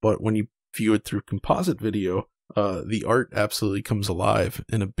mess. But when you view it through composite video, the art absolutely comes alive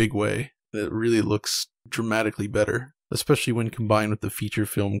in a big way. It really looks dramatically better, especially when combined with the feature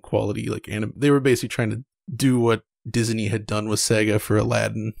film quality. Like they were basically trying to do what Disney had done with Sega for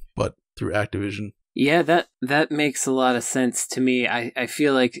Aladdin, but through Activision. Yeah, that makes a lot of sense to me. I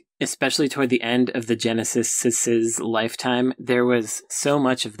feel like, especially toward the end of the Genesis's lifetime, there was so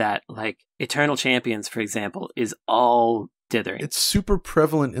much of that. Like Eternal Champions, for example, is all dithering. It's super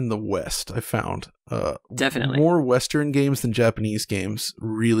prevalent in the West, I found. Definitely. More Western games than Japanese games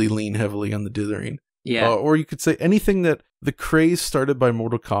really lean heavily on the dithering. Yeah. Or you could say anything that the craze started by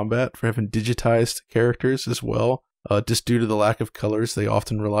Mortal Kombat for having digitized characters as well. Just due to the lack of colors, they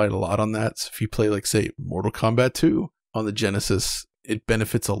often relied a lot on that. So if you play, like, say, Mortal Kombat 2 on the Genesis, it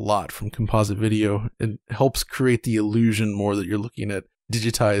benefits a lot from composite video. It helps create the illusion more that you're looking at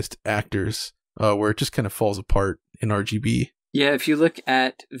digitized actors, where it just kind of falls apart in RGB. Yeah, if you look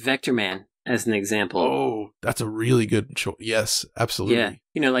at Vector Man as an example. Oh, that's a really good choice. Yes, absolutely. Yeah,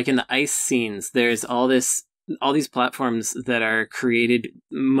 you know, like in the ice scenes, there's all these platforms that are created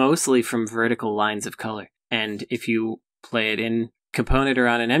mostly from vertical lines of color. And if you play it in component or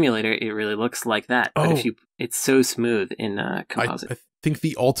on an emulator, it really looks like that. Oh. But it's so smooth in composite. I think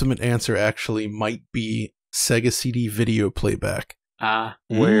the ultimate answer actually might be Sega CD video playback.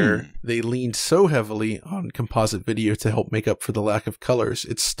 Where they leaned so heavily on composite video to help make up for the lack of colors.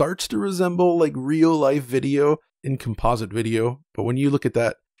 It starts to resemble like real life video in composite video, but when you look at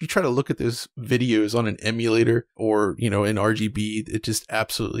that, if you try to look at those videos on an emulator or, you know, in RGB, it just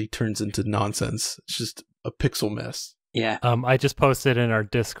absolutely turns into nonsense. It's just a pixel mess. Yeah. I just posted in our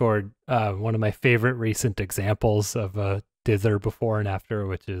Discord one of my favorite recent examples of a dither before and after,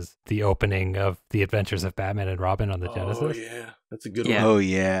 which is the opening of The Adventures of Batman and Robin on the Genesis. Oh, yeah. That's a good Yeah. one. Oh,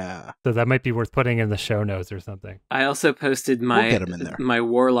 yeah. So that might be worth putting in the show notes or something. I also posted We'll get 'em in there. my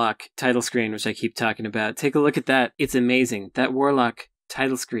Warlock title screen, which I keep talking about. Take a look at that. It's amazing. That Warlock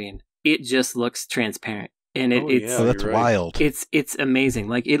title screen, it just looks transparent. And it's Oh, that's you're right. wild. It's amazing.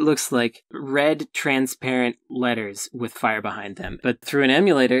 Like, it looks like red transparent letters with fire behind them. But through an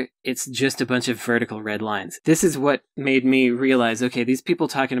emulator, it's just a bunch of vertical red lines. This is what made me realize, okay, these people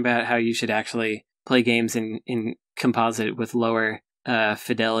talking about how you should actually play games in composite with lower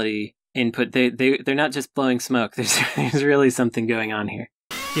fidelity input, they're not just blowing smoke. There's really something going on here.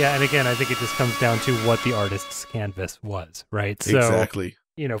 Yeah, and again, I think it just comes down to what the artist's canvas was, right? So, Exactly.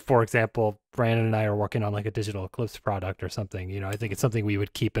 you know, for example, Brandon and I are working on like a digital Eclipse product or something. You know, I think it's something we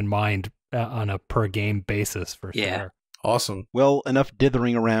would keep in mind on a per game basis for Yeah. sure. Awesome. Well, enough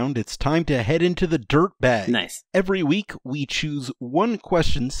dithering around. It's time to head into the dirt bag. Nice. Every week, we choose one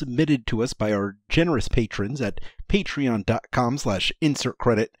question submitted to us by our generous patrons at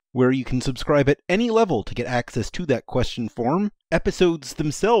patreon.com/insertcredit, where you can subscribe at any level to get access to that question form, episodes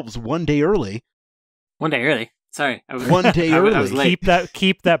themselves one day early. One day early. Sorry. I was, One day I early. was late.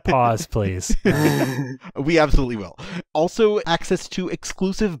 Keep that pause, please. We absolutely will. Also, access to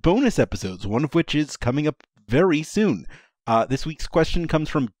exclusive bonus episodes, one of which is coming up very soon. This week's question comes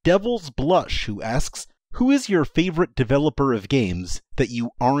from Devils Blush, who asks, who is your favorite developer of games that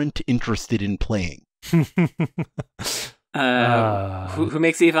you aren't interested in playing? Who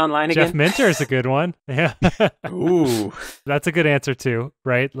makes EVE Online again? Jeff Minter is a good one. Yeah. Ooh. That's a good answer too,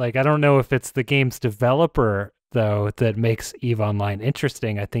 right? Like, I don't know if it's the game's developer, though, that makes EVE Online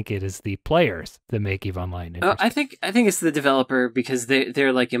interesting. I think it is the players that make EVE Online interesting. I think it's the developer, because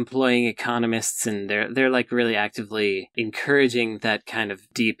they're like employing economists, and they're like really actively encouraging that kind of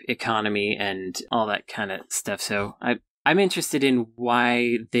deep economy and all that kind of stuff. So I'm interested in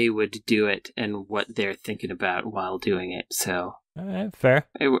why they would do it and what they're thinking about while doing it. So fair.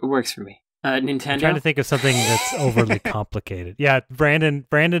 It works for me. Nintendo? I'm trying to think of something that's overly complicated. Yeah, Brandon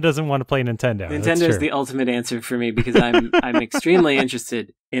doesn't want to play Nintendo. Nintendo is the ultimate answer for me, because I'm extremely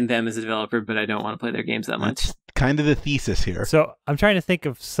interested in them as a developer, but I don't want to play their games that much. That's kind of the thesis here. So I'm trying to think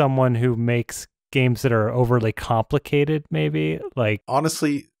of someone who makes games that are overly complicated, maybe. Like,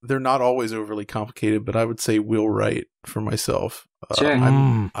 Honestly, they're not always overly complicated, but I would say Will Wright for myself. Sure.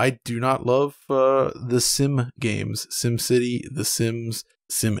 I do not love the Sim games. SimCity, The Sims,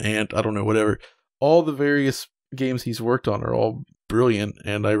 Sim Ant, I don't know, whatever. All the various games he's worked on are all brilliant,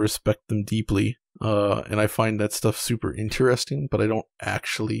 and I respect them deeply. And I find that stuff super interesting, but I don't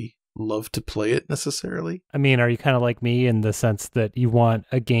actually love to play it necessarily. I mean, are you kind of like me in the sense that you want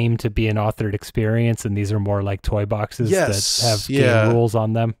a game to be an authored experience, and these are more like toy boxes that have game rules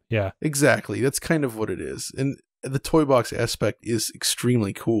on them? Yeah. Exactly. That's kind of what it is. And the toy box aspect is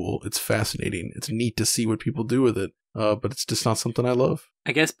extremely cool. It's fascinating. It's neat to see what people do with it, but it's just not something I love.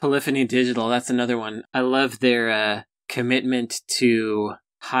 I guess Polyphony Digital, that's another one. I love their commitment to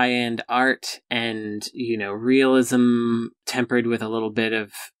high-end art and, realism tempered with a little bit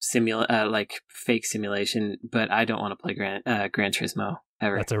of fake simulation, but I don't want to play Gran Turismo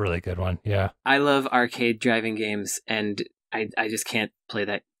ever. That's a really good one. Yeah. I love arcade driving games, and I just can't play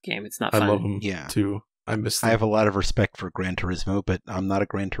that game. It's not fun. I love them Yeah. too. I miss them. I have a lot of respect for Gran Turismo, but I'm not a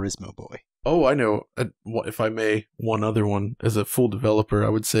Gran Turismo boy. Oh, I know. If I may, one other one. As a full developer, I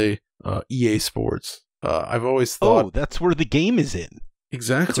would say EA Sports. I've always thought... Oh, that's where the game is in.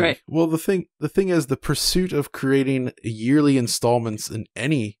 Exactly. That's right. Well, the thing is, the pursuit of creating yearly installments in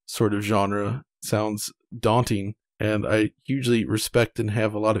any sort of genre sounds daunting, and I hugely respect and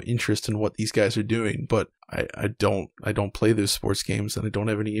have a lot of interest in what these guys are doing, but I don't play those sports games, and I don't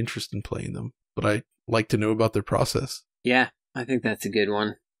have any interest in playing them, but I like to know about their process. Yeah, I think that's a good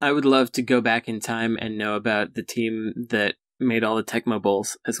one. I would love to go back in time and know about the team that made all the Tecmo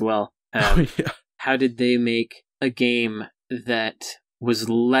Bowls as well. Oh, yeah. How did they make a game that was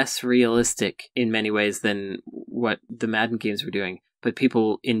less realistic in many ways than what the Madden games were doing, but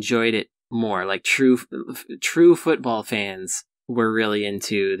people enjoyed it more? Like true football fans were really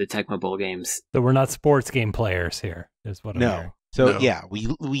into the Tecmo Bowl games. So we're not sports game players here, is what I'm hearing. So yeah,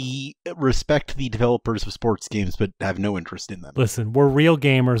 we respect the developers of sports games, but have no interest in them. Listen, we're real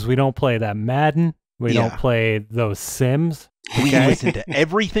gamers. We don't play that Madden. We don't play those Sims. We listen to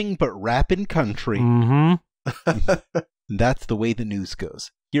everything but rap and country. Mm-hmm. That's the way the news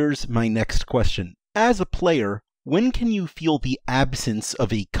goes. Here's my next question. As a player, when can you feel the absence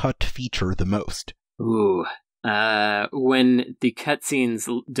of a cut feature the most? Ooh. When the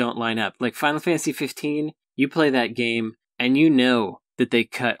cutscenes don't line up. Like Final Fantasy 15, you play that game and you know that they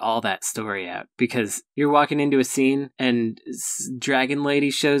cut all that story out, because you're walking into a scene and Dragon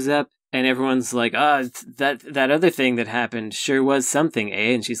Lady shows up and everyone's like, that other thing that happened sure was something,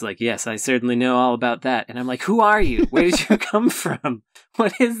 eh? And she's like, yes, I certainly know all about that. And I'm like, who are you? Where did you come from?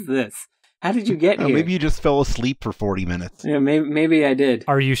 What is this? How did you get here? Maybe you just fell asleep for 40 minutes. Yeah, maybe I did.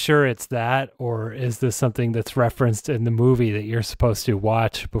 Are you sure it's that, or is this something that's referenced in the movie that you're supposed to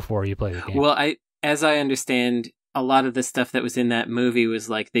watch before you play the game? Well, as I understand, a lot of the stuff that was in that movie was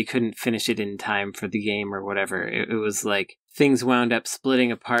like they couldn't finish it in time for the game or whatever. It was like things wound up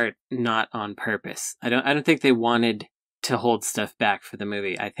splitting apart, not on purpose. I don't think they wanted to hold stuff back for the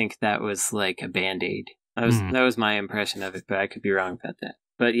movie. I think that was like a Band-Aid. That was my impression of it, but I could be wrong about that.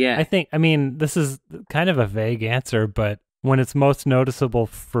 But yeah. I mean, this is kind of a vague answer, but when it's most noticeable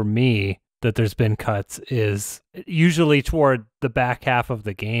for me that there's been cuts is usually toward the back half of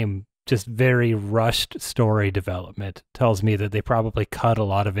the game, just very rushed story development tells me that they probably cut a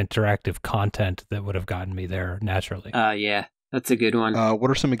lot of interactive content that would have gotten me there naturally. Yeah, that's a good one. What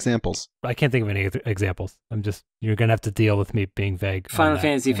are some examples? I can't think of any examples. You're going to have to deal with me being vague. Final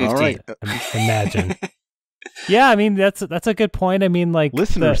Fantasy 15. All right. Imagine. Yeah, I mean, that's a good point. I mean, like,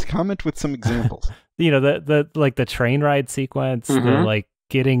 listeners, comment with some examples. The train ride sequence, the like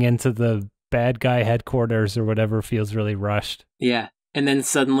getting into the bad guy headquarters or whatever feels really rushed. Yeah. And then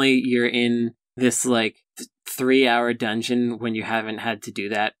suddenly you're in this like 3-hour dungeon when you haven't had to do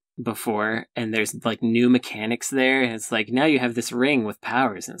that before, and there's like new mechanics there, and it's like now you have this ring with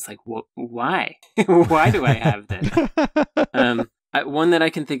powers, and it's like, why? Why do I have this? One that I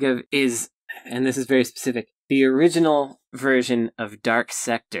can think of is, and this is very specific, the original version of Dark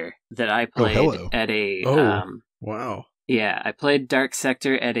Sector that I played at a wow. Yeah, I played Dark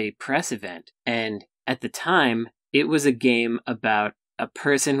Sector at a press event, and at the time it was a game about a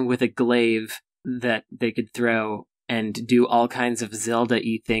person with a glaive that they could throw and do all kinds of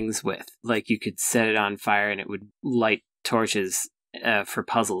Zelda-y things with. Like, you could set it on fire and it would light torches for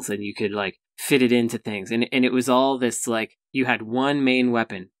puzzles, and you could, like, fit it into things. And it was all this, like, you had one main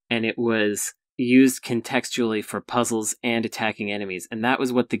weapon, and it was used contextually for puzzles and attacking enemies. And that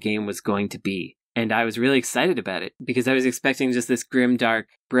was what the game was going to be. And I was really excited about it, because I was expecting just this grim, dark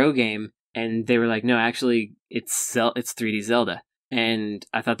bro game. And they were like, no, actually, it's 3D Zelda. And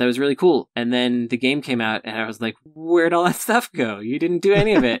I thought that was really cool. And then the game came out, and I was like, where'd all that stuff go? You didn't do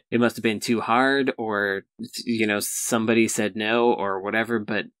any of it. It must have been too hard, or, somebody said no, or whatever.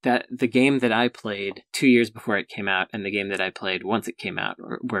 But the game that I played 2 years before it came out, and the game that I played once it came out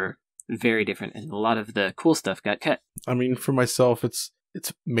were very different. And a lot of the cool stuff got cut. I mean, for myself, it's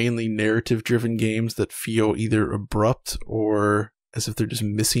mainly narrative-driven games that feel either abrupt or as if they're just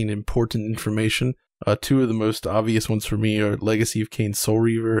missing important information. Two of the most obvious ones for me are Legacy of Kain Soul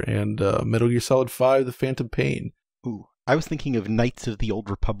Reaver and Metal Gear Solid 5, The Phantom Pain. Ooh, I was thinking of Knights of the Old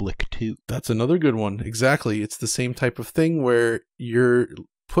Republic too. That's another good one. Exactly. It's the same type of thing where you're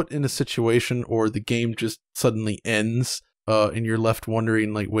put in a situation, or the game just suddenly ends, and you're left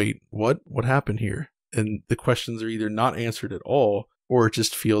wondering, like, wait, what happened here? And the questions are either not answered at all, or it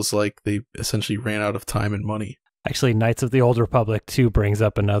just feels like they essentially ran out of time and money. Actually, Knights of the Old Republic 2 brings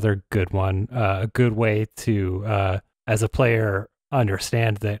up another good one. A good way to, as a player,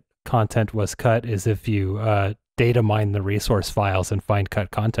 understand that content was cut is if you data mine the resource files and find cut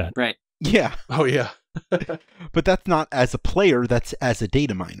content. Right. Yeah. Oh, yeah. But that's not as a player, that's as a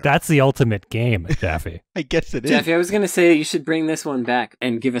data miner. That's the ultimate game, Jaffe. I guess it is. Jaffe, I was going to say you should bring this one back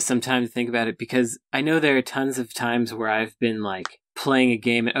and give us some time to think about it, because I know there are tons of times where I've been, like, playing a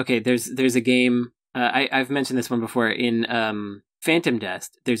game. Okay, there's a game... I've mentioned this one before. In Phantom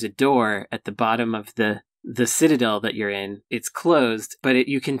Dust, there's a door at the bottom of the citadel that you're in. It's closed, but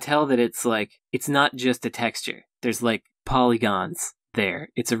you can tell that it's not just a texture. There's like polygons there.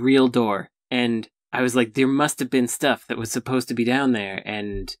 It's a real door. And I was like, there must have been stuff that was supposed to be down there.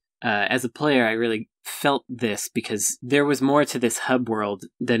 And as a player, I really felt this, because there was more to this hub world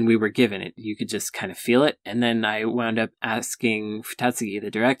than we were given it. You could just kind of feel it. And then I wound up asking Tatsuki, the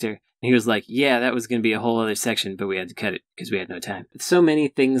director, and he was like, yeah, that was going to be a whole other section, but we had to cut it because we had no time. So many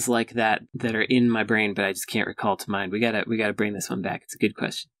things like that are in my brain, but I just can't recall to mind. We gotta bring this one back. It's a good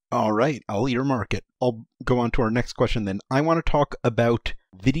question. All right, I'll earmark it. I'll go on to our next question then. I want to talk about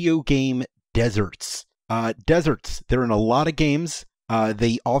video game deserts. Deserts, they're in a lot of games.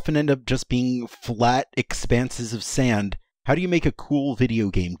 They often end up just being flat expanses of sand. How do you make a cool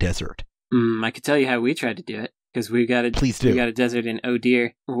video game desert? I could tell you how we tried to do it, because we got a desert in Oh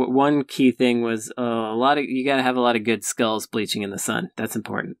Dear. One key thing was you got to have a lot of good skulls bleaching in the sun. That's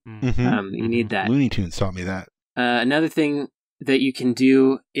important. Mm-hmm. You need that. Looney Tunes taught me that. Another thing that you can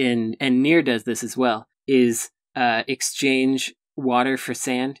do and Nier does this as well, is exchange water for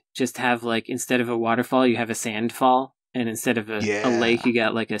sand. Just have, like, instead of a waterfall, you have a sand fall. And instead of a lake, you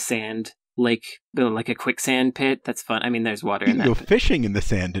got like a sand lake, like a quicksand pit. That's fun. I mean, there's water in that. You can go fishing in the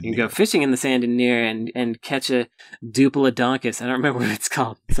sand in Nier. You can go fishing in the sand in Nier and catch a Dupelodonkus. I don't remember what it's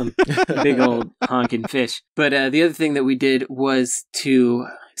called. Some big old honking fish. But the other thing that we did was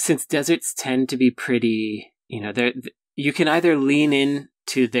since deserts tend to be pretty, you can either lean in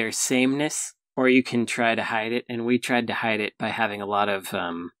to their sameness, or you can try to hide it. And we tried to hide it by having a lot of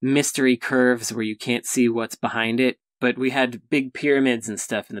mystery curves where you can't see what's behind it. But we had big pyramids and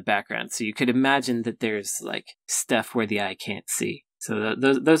stuff in the background, so you could imagine that there's, like, stuff where the eye can't see. So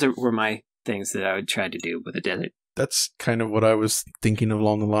those were my things that I would try to do with a desert. That's kind of what I was thinking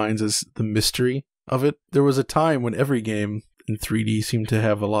along the lines as the mystery of it. There was a time when every game in 3D seemed to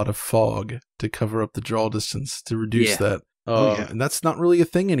have a lot of fog to cover up the draw distance, to reduce that And that's not really a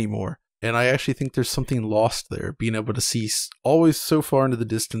thing anymore. And I actually think there's something lost there. Being able to see always so far into the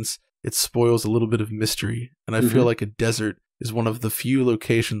distance, it spoils a little bit of mystery. And I feel like a desert is one of the few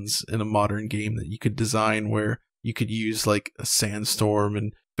locations in a modern game that you could design where you could use like a sandstorm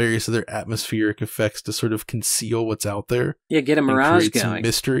and various other atmospheric effects to sort of conceal what's out there. Yeah, get a mirage going. Some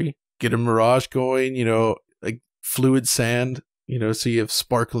mystery. Get a mirage going, like fluid sand, so you have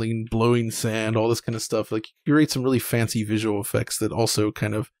sparkling, glowing sand, all this kind of stuff. Like, you create some really fancy visual effects that also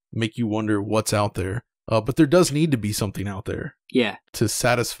kind of make you wonder what's out there. But there does need to be something out there. Yeah. To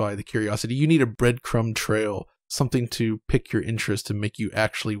satisfy the curiosity. You need a breadcrumb trail, something to pick your interest and make you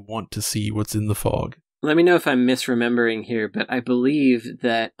actually want to see what's in the fog. Let me know if I'm misremembering here, but I believe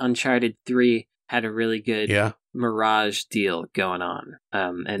that Uncharted 3 had a really good mirage deal going on.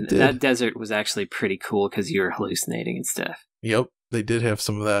 And that desert was actually pretty cool because you were hallucinating and stuff. Yep, they did have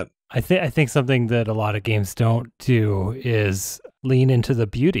some of that. I think something that a lot of games don't do is lean into the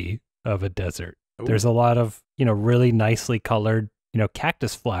beauty of a desert. Ooh. There's a lot of, really nicely colored,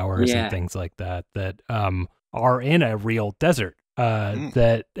 cactus flowers and things like that are in a real desert.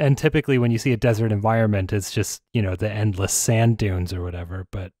 And typically when you see a desert environment, it's just, the endless sand dunes or whatever.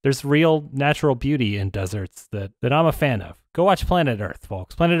 But there's real natural beauty in deserts that I'm a fan of. Go watch Planet Earth,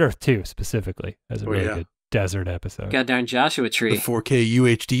 folks. Planet Earth 2 specifically has a really good desert episode. God darn Joshua Tree. The 4K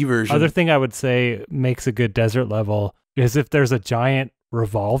UHD version. Other thing I would say makes a good desert level is if there's a giant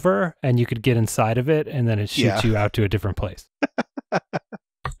revolver and you could get inside of it and then it shoots you out to a different place.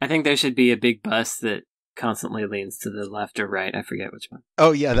 I think there should be a big bus that constantly leans to the left or right. I forget which one.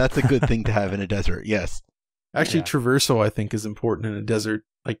 Oh, yeah, that's a good thing to have in a desert, yes. Actually, traversal, I think, is important in a desert.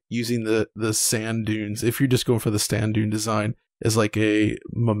 Like, using the sand dunes, if you're just going for the sand dune design, as like a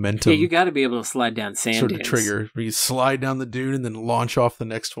momentum. Yeah, you got to be able to slide down sand sort dunes. of trigger. Where you slide down the dune and then launch off the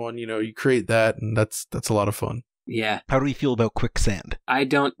next one. You create that, and that's a lot of fun. Yeah. How do we feel about quicksand? I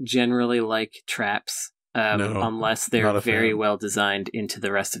don't generally like traps. Unless they're very well designed into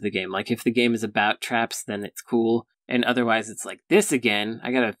the rest of the game. Like, if the game is about traps, then it's cool. And otherwise, it's like, this again?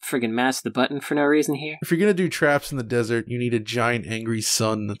 I gotta friggin' mash the button for no reason here? If you're gonna do traps in the desert, you need a giant angry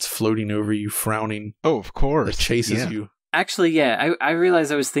sun that's floating over you, frowning. Oh, of course. That chases you. Actually, yeah, I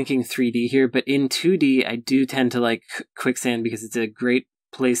realized I was thinking 3D here, but in 2D, I do tend to like quicksand because it's a great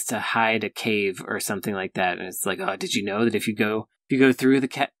place to hide a cave or something like that. And it's like, oh, did you know that if you go through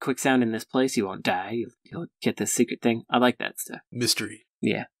the quicksand in this place, you won't die. You'll get this secret thing. I like that stuff. Mystery.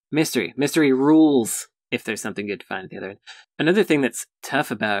 Yeah. Mystery rules if there's something good to find at the other end. Another thing that's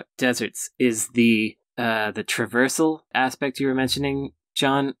tough about deserts is the traversal aspect you were mentioning,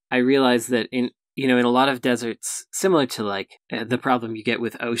 John. I realized that in a lot of deserts, similar to like the problem you get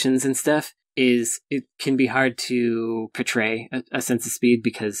with oceans and stuff, is it can be hard to portray a sense of speed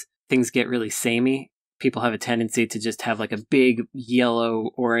because things get really samey. People have a tendency to just have like a big yellow,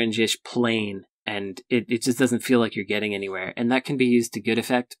 orangish plain, and it just doesn't feel like you're getting anywhere. And that can be used to good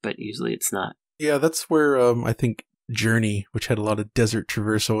effect, but usually it's not. Yeah, that's where I think Journey, which had a lot of desert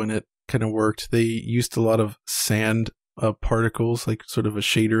traversal in it, kind of worked. They used a lot of sand particles, like sort of a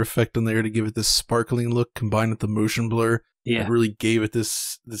shader effect on there to give it this sparkling look combined with the motion blur. Yeah. It really gave it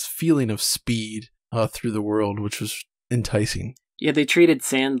this feeling of speed through the world, which was enticing. Yeah, they treated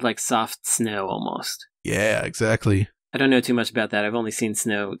sand like soft snow almost. Yeah, exactly. I don't know too much about that. I've only seen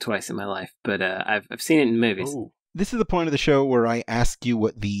snow twice in my life, but I've seen it in movies. Oh. This is the point of the show where I ask you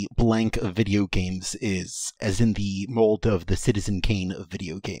what the blank of video games is, as in the mold of the Citizen Kane of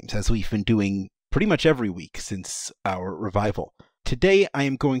video games, as we've been doing pretty much every week since our revival. Today, I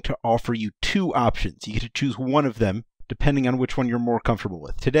am going to offer you two options. You get to choose one of them, depending on which one you're more comfortable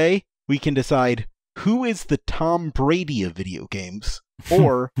with. Today, we can decide who is the Tom Brady of video games,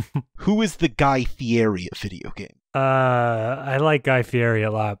 or who is the Guy Fieri of video games. I like Guy Fieri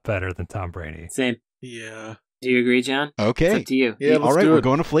a lot better than Tom Brady. Same. Yeah. Do you agree, John? Okay. It's up to you. Yeah, all right, we're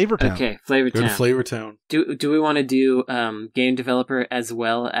going to Flavortown. Okay, Flavortown. Go to Flavortown. Do we want to do game developer as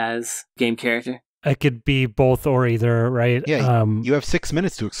well as game character? It could be both or either, right? Yeah, you have 6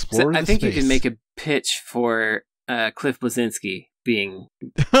 minutes to explore I think space. you can make a pitch for Cliff Bleszinski being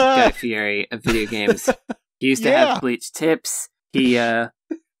Guy Fieri of video games. He used to have bleached tips. He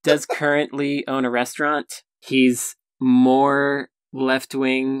does currently own a restaurant. He's more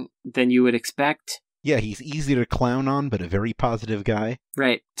left-wing than you would expect. Yeah, he's easy to clown on, but a very positive guy.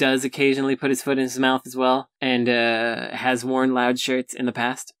 Right. Does occasionally put his foot in his mouth as well, and has worn loud shirts in the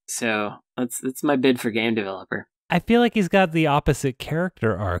past. So that's my bid for game developer. I feel like he's got the opposite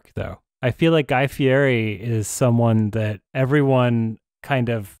character arc, though. I feel like Guy Fieri is someone that everyone kind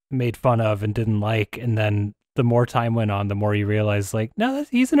of made fun of and didn't like, and then the more time went on, the more you realize, like, no,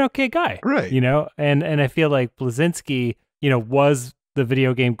 he's an okay guy. Right. And I feel like Bleszinski was the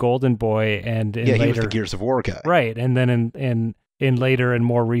video game Golden Boy, and he later was the Gears of War guy. right, and then in later and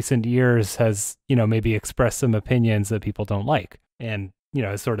more recent years has maybe expressed some opinions that people don't like, and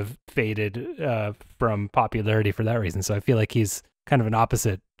has sort of faded from popularity for that reason. So I feel like he's kind of an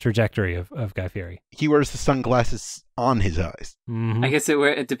opposite trajectory of Guy Fieri. He wears the sunglasses on his eyes. Mm-hmm. I guess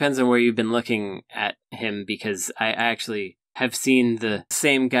it depends on where you've been looking at him, because I actually have seen the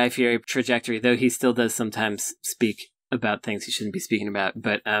same Guy Fieri trajectory, though he still does sometimes speak about things he shouldn't be speaking about.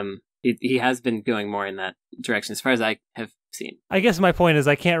 But he has been going more in that direction as far as I have seen. I guess my point is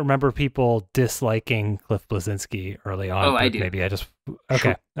I can't remember people disliking Cliff Bleszinski early on. Oh, I do. Maybe I just...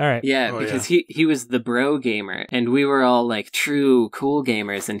 Okay. All right. Yeah, because he was the bro gamer, and we were all like true cool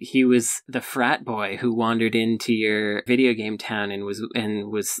gamers, and he was the frat boy who wandered into your video game town and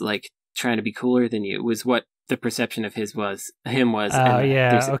was like trying to be cooler than you, was what the perception of him was. Oh,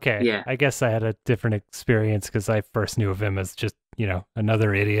 yeah. Okay. Yeah. I guess I had a different experience because I first knew of him as just,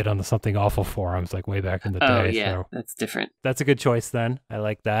 another idiot on the Something Awful forums, like way back in the day. Oh, yeah. So That's different. that's a good choice then. I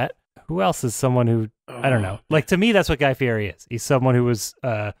like that. Who else is someone who, I don't know. Like, to me, that's what Guy Fieri is. He's someone who was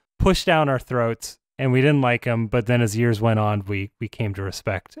pushed down our throats, and we didn't like him. But then as years went on, we came to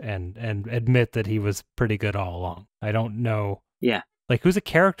respect and admit that he was pretty good all along. I don't know. Yeah. Like, who's a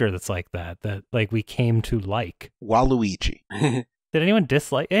character that's like that like we came to like? Waluigi. Did anyone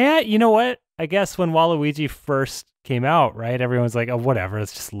dislike? Yeah, you know what? I guess when Waluigi first came out, right? Everyone's like, oh, whatever.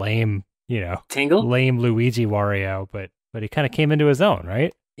 It's just lame, Tangle? lame Luigi Wario. But he kind of came into his own,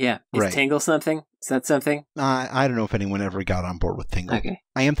 right? Yeah. Is Right. Tangle something? Is that something? I don't know if anyone ever got on board with Tingle. Okay.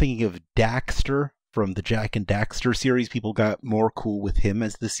 I am thinking of Daxter from the Jack and Daxter series. People got more cool with him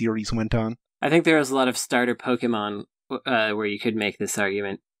as the series went on. I think there was a lot of starter Pokemon where you could make this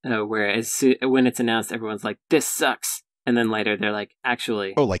argument, where when it's announced, everyone's like, this sucks. And then later they're like,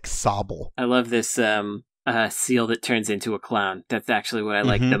 actually... Oh, like Sobble. I love this seal that turns into a clown. That's actually what I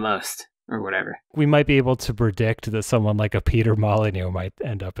like the most, or whatever. We might be able to predict that someone like a Peter Molyneux might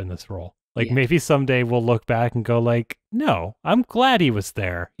end up in this role. Like, maybe someday we'll look back and go like, no, I'm glad he was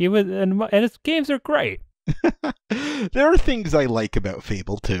there. He was, and his games are great. There are things I like about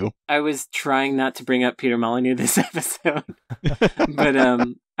Fable, too. I was trying not to bring up Peter Molyneux this episode, but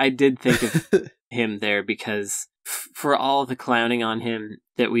I did think of him there because for all the clowning on him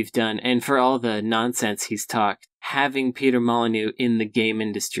that we've done, and for all the nonsense he's talked, having Peter Molyneux in the game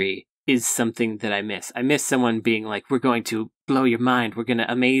industry is something that I miss. I miss someone being like, we're going to blow your mind, we're going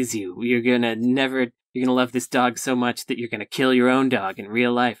to amaze you, you're going to love this dog so much that you're going to kill your own dog in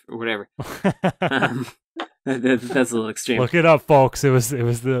real life, or whatever. That's a little extreme. Look it up, folks. It was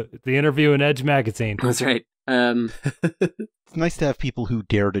the interview in Edge magazine. That's right. It's nice to have people who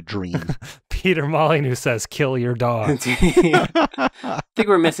dare to dream. Peter Molyneux says, kill your dog. I think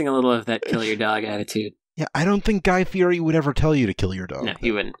we're missing a little of that kill your dog attitude. Yeah, I don't think Guy Fieri would ever tell you to kill your dog. No,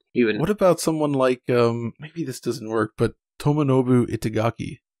 he wouldn't. He wouldn't. What about someone like, maybe this doesn't work, but Tomonobu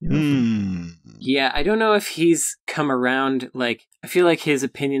Itagaki? Yeah, I don't know if he's come around. Like, I feel like his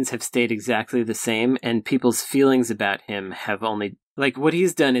opinions have stayed exactly the same, and people's feelings about him have only... Like, what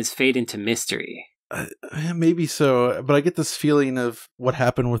he's done is fade into mystery. Maybe so, but I get this feeling of what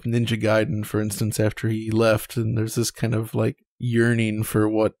happened with Ninja Gaiden, for instance, after he left, and there's this kind of, like, yearning for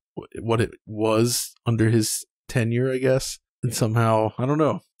what it was under his tenure, I guess. And somehow, I don't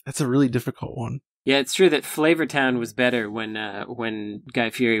know. That's a really difficult one. Yeah, it's true that Flavortown was better when Guy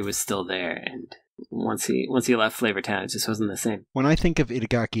Fieri was still there, and once he left Flavortown, it just wasn't the same. When I think of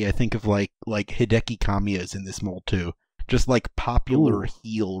Itagaki, I think of like Hideki Kamiya's in this mold too. Just like popular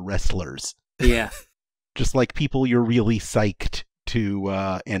heel wrestlers. Yeah. Just like people you're really psyched to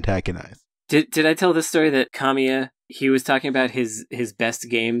antagonize. Did I tell this story that Kamiya, he was talking about his best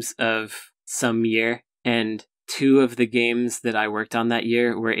games of some year, and 2 of the games that I worked on that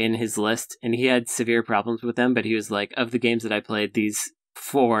year were in his list, and he had severe problems with them, but he was like, of the games that I played, these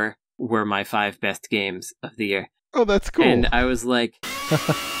 4 were my 5 best games of the year. Oh, that's cool. And I was like,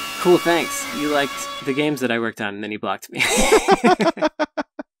 cool, thanks. You liked the games that I worked on, and then he blocked me.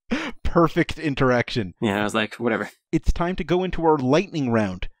 Perfect interaction. Yeah, I was like, whatever. It's time to go into our lightning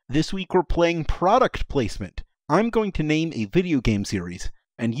round. This week we're playing product placement. I'm going to name a video game series,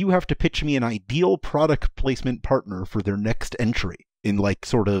 and you have to pitch me an ideal product placement partner for their next entry in like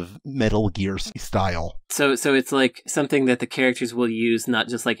sort of Metal Gear style. So it's like something that the characters will use, not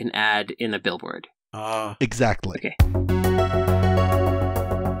just like an ad in a billboard. Exactly. Okay.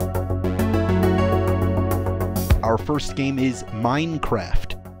 Our first game is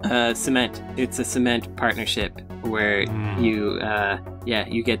Minecraft. Cement. It's a cement partnership where you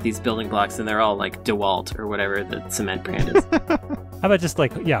get these building blocks, and they're all like DeWalt or whatever the cement brand is. How about just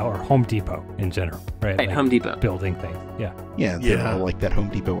like, or Home Depot in general, right? Right, Like Home Depot. building things. Yeah. Yeah, they're all like that Home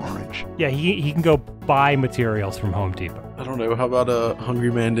Depot orange. Yeah, he can go buy materials from Home Depot. I don't know. How about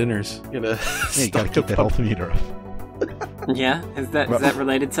Hungry Man dinners? Yeah, you gotta keep that health meter up. Yeah? Is that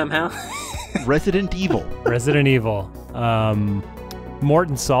related somehow? Resident Evil. Resident Evil.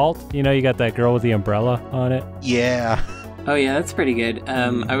 Morton Salt. You know, you got that girl with the umbrella on it. Yeah. Oh yeah, that's pretty good.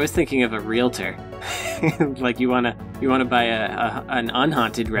 I was thinking of a realtor. Like you wanna buy an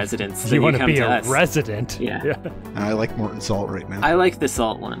unhaunted residence. You want to be to a us. resident. Yeah. I like Morton Salt right now. I like the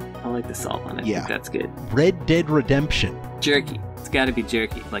salt one. I think that's good. Red Dead Redemption. Jerky. It's got to be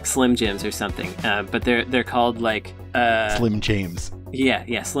jerky, like Slim Jims or something. But they're called like Slim James.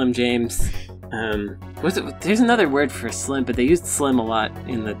 Yeah, Slim James. There's another word for slim, but they used slim a lot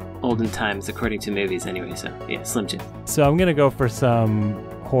in the olden times, according to movies anyway. So yeah, Slim Jim. So I'm gonna go for some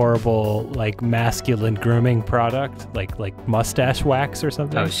horrible like masculine grooming product, like mustache wax or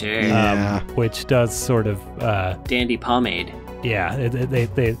something. Oh sure. Yeah. Which does sort of Dandy pomade. yeah.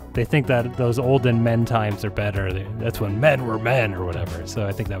 They think that those olden men times are better. That's when men were men or whatever. So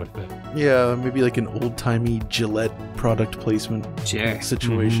I think that would fit. Yeah, maybe like an old-timey Gillette product placement Sure.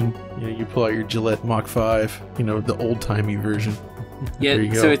 situation. You know, you pull out your Gillette Mach 5, you know, the old-timey version. Yeah. There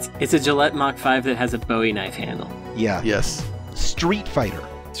you So go. it's a Gillette Mach 5 that has a Bowie knife handle. Yeah. Yes. Street Fighter.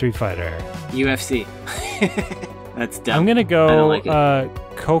 Street Fighter. UFC. That's dumb. I'm gonna I go don't like it.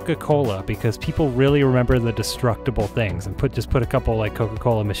 Coca-Cola because people really remember the destructible things, and just put a couple like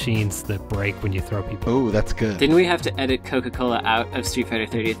Coca-Cola machines that break when you throw people. Oh, that's good. Didn't we have to edit Coca-Cola out of Street Fighter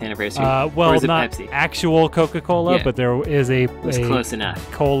 30th Anniversary? Or Well, is it not Pepsi? actual Coca-Cola, Yeah. but there is a It's close enough.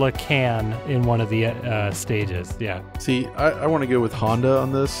 cola can in one of the stages. Yeah. See, I want to go with Honda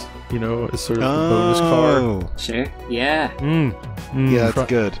on this, you know, as sort of the bonus car. Oh. Sure. Yeah. Yeah, that's Front-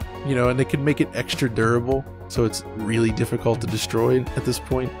 good. You know, and they can make it extra durable, so it's really difficult to destroy at this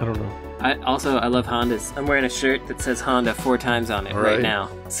point. I don't know. I love Hondas. I'm wearing a shirt that says Honda 4 times on it All right right. now.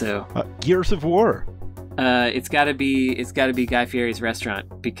 So Gears of War. it's gotta be Guy Fieri's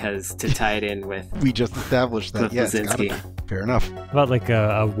restaurant because to tie it in with We just established that. Cliff Yes, gotta Blazinski. be. Fair enough. How about like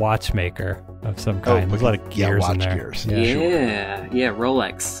a watchmaker of some kind? There's a lot of gears watch in there. gears. yeah,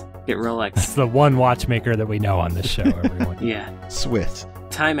 Rolex. Get It's Rolex. the one watchmaker that we know on this show, everyone. Yeah. Swiss.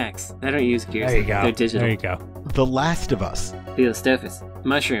 Timex. They don't use gears. There you go. They're digital. There you go. The Last of Us. Theostofus.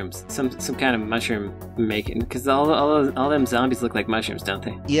 Mushrooms. Some kind of mushroom making. Because all them zombies look like mushrooms, don't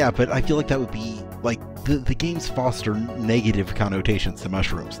they? Yeah, but I feel like that would be like the games foster negative connotations to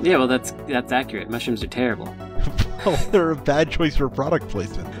mushrooms. Yeah, well that's accurate. Mushrooms are terrible. Well, they're a bad choice for product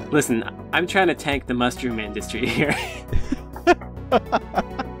placement. Listen, I'm trying to tank the mushroom industry here.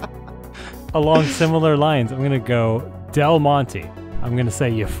 Along similar lines, I'm going to go Del Monte. I'm going to say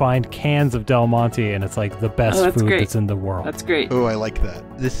you find cans of Del Monte and it's like the best that's food great. that's in the world. That's great. Oh, I like that.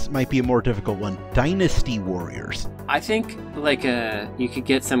 This might be a more difficult one. Dynasty Warriors. I think like you could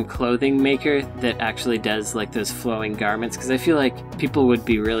get some clothing maker that actually does like those flowing garments because I feel like people would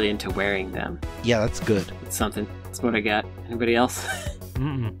be really into wearing them. Yeah, that's good. It's something. That's what I got. Anybody else?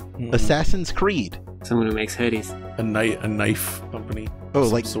 Assassin's Creed. Someone who makes hoodies. A knife company. Oh, of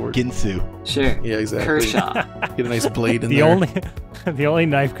some like sort. Ginsu. Sure. Yeah, exactly. Kershaw. Get a nice blade in The there. the only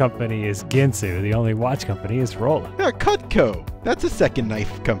knife company is Ginsu. The only watch company is Rolex. Yeah, Cutco. That's a second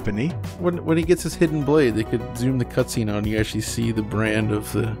knife company. When he gets his hidden blade, they could zoom the cutscene on. You actually see the brand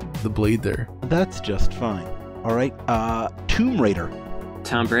of the blade there. That's just fine. All right. Tomb Raider.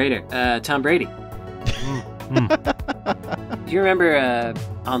 Tom Brady. Tom Brady. Do you remember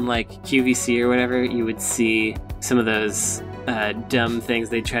on like QVC or whatever, you would see some of those dumb things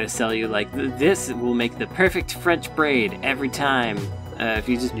they'd try to sell you, like this will make the perfect French braid every time if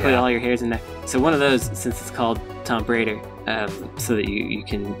you just put Yeah. all your hairs in there. So one of those, since it's called Tom Braider, so that you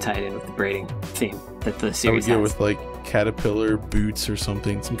can tie it in with the braiding theme that the I would series go has. with like Caterpillar boots or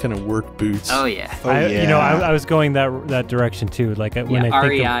something, some kind of work boots. Oh yeah, Oh, yeah. You know, I was going that direction too. Like when I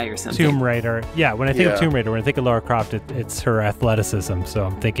think REI of or something. Tomb Raider. Yeah, when I think of Yeah. Tomb Raider, when I think of Lara Croft, it's her athleticism. So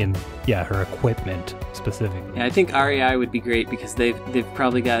I'm thinking, yeah, her equipment specifically. Yeah, I think REI would be great because they've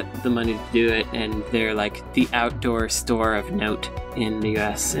probably got the money to do it, and they're like the outdoor store of note in the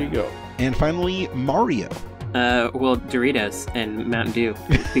U.S. There you go. And finally, Mario. Well, Doritos and Mountain Dew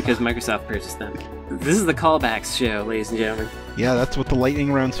because Microsoft purchased them. This is the callbacks show, ladies and gentlemen. Yeah, that's what the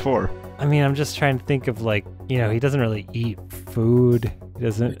lightning round's for. I mean, I'm just trying to think of like, you know, he doesn't really eat food. He You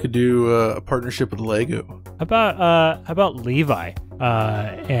doesn't. could do a partnership with Lego. How about Levi?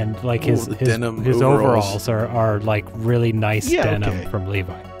 And like Ooh, the denim his overalls. overalls are like really nice Yeah, denim okay. from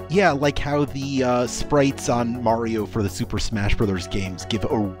Levi. Yeah, like how the sprites on Mario for the Super Smash Bros. Games give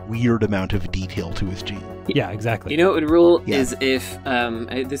a weird amount of detail to his gene. Yeah, exactly. You know what would rule Yeah. is if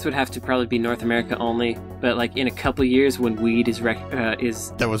this would have to probably be North America only, but like in a couple years when weed is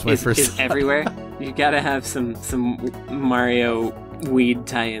That was my first. is everywhere, you gotta have some Mario weed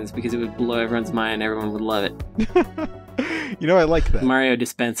tie-ins because it would blow everyone's mind and everyone would love it. You know, I like that. Mario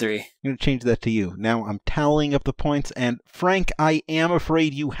dispensary. I'm going to change that to you. Now I'm tallying up the points, and Frank, I am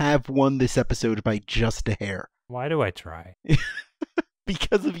afraid you have won this episode by just a hair. Why do I try?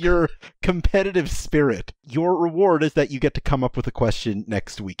 Because of your competitive spirit. Your reward is that you get to come up with a question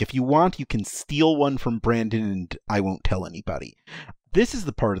next week. If you want, you can steal one from Brandon, and I won't tell anybody. This is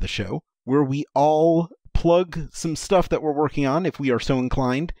the part of the show where we all plug some stuff that we're working on, if we are so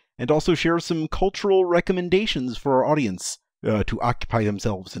inclined, and also share some cultural recommendations for our audience to occupy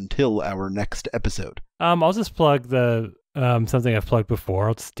themselves until our next episode. I'll just plug the something I've plugged before.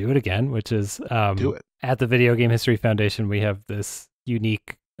 I'll just do it again, which is Do it. at the Video Game History Foundation, we have this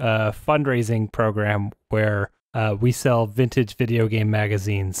unique fundraising program where we sell vintage video game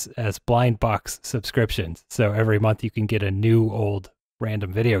magazines as blind box subscriptions. So every month you can get a new, old,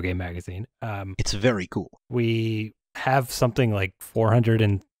 random video game magazine. It's very cool. We have something like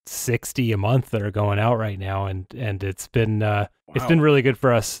 460 a month that are going out right now, and it's been it's been really good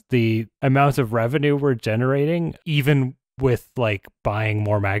for us. The amount of revenue we're generating, even with like buying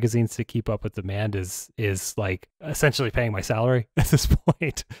more magazines to keep up with demand, is like essentially paying my salary at this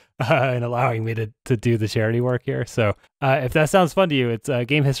point, and allowing me to do the charity work here. So if that sounds fun to you, it's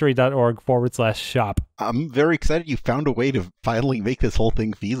gamehistory.org/shop. I'm very excited you found a way to finally make this whole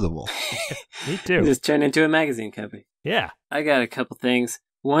thing feasible. Me too. Just turn into a magazine company. Yeah. I got a couple things.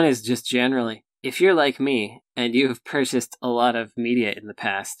 One is just generally, if you're like me and you have purchased a lot of media in the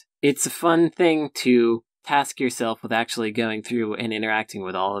past, it's a fun thing to task yourself with actually going through and interacting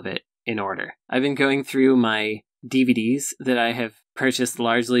with all of it in order. I've been going through my DVDs that I have purchased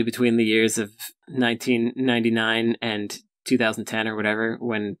largely between the years of 1999 and 2010 or whatever,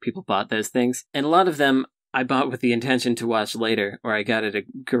 when people bought those things. And a lot of them I bought with the intention to watch later, or I got at a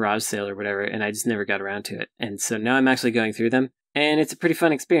garage sale or whatever, and I just never got around to it. And so now I'm actually going through them, and it's a pretty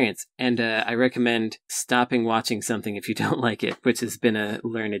fun experience. And I recommend stopping watching something if you don't like it, which has been a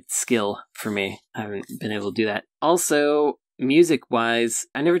learned skill for me. I haven't been able to do that. Also, music-wise,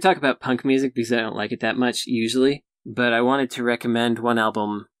 I never talk about punk music because I don't like it that much usually, but I wanted to recommend one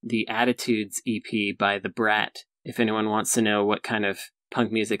album, the Attitudes EP by The Brat, if anyone wants to know what kind of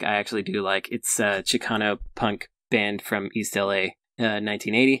punk music I actually do like. It's a Chicano punk band from East LA,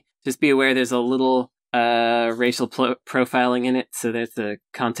 1980. Just be aware there's a little racial profiling in it, so there's the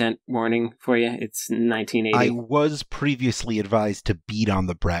content warning for you. It's 1980. I was previously advised to beat on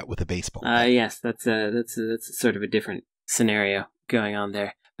the Brat with a baseball bat. Yes, that's sort of a different scenario going on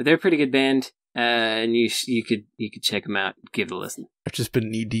there. But they're a pretty good band, and you could check them out, give it a listen. I've just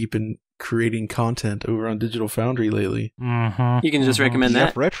been knee deep in creating content over on Digital Foundry lately. Mm-hmm. You can just recommend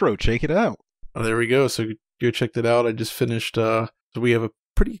that. Retro, check it out. Oh, there we go. So go check that out. I just finished. So we have a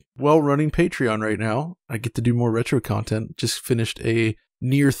pretty well-running Patreon right now. I get to do more retro content. Just finished a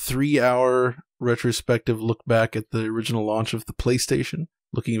near 3-hour retrospective look back at the original launch of the PlayStation,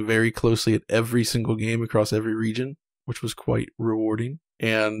 looking very closely at every single game across every region, which was quite rewarding.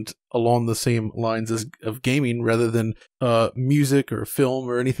 And along the same lines of gaming, rather than music or film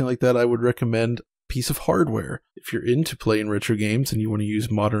or anything like that, I would recommend a piece of hardware. If you're into playing retro games and you want to use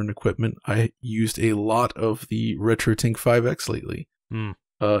modern equipment, I used a lot of the RetroTink 5X lately. And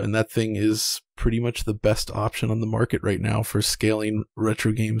that thing is pretty much the best option on the market right now for scaling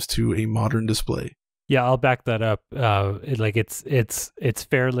retro games to a modern display. Yeah, I'll back that up. It's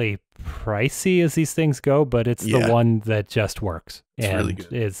fairly pricey as these things go, but it's the one that just works. It's and really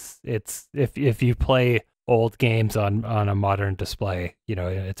good. It's if you play old games on a modern display,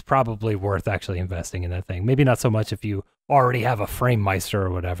 it's probably worth actually investing in that thing. Maybe not so much if you already have a FrameMeister or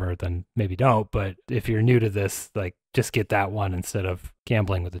whatever, then maybe don't. But if you're new to this, just get that one instead of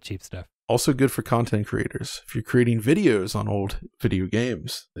gambling with the cheap stuff. Also good for content creators. If you're creating videos on old video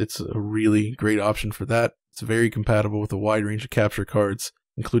games, it's a really great option for that. It's very compatible with a wide range of capture cards,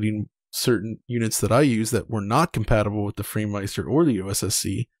 including certain units that I use that were not compatible with the FrameMeister or the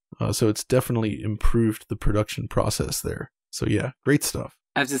OSSC. So it's definitely improved the production process there. So yeah, great stuff.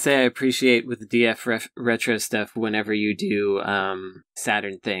 I have to say I appreciate with the DF retro stuff whenever you do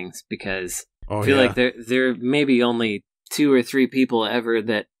Saturn things, because I feel like there may be only 2 or 3 people ever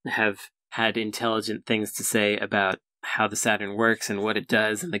that have had intelligent things to say about how the Saturn works and what it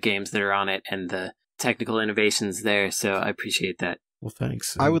does and the games that are on it and the technical innovations there. So I appreciate that. Well,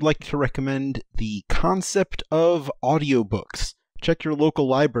 thanks. I would like to recommend the concept of audiobooks. check your local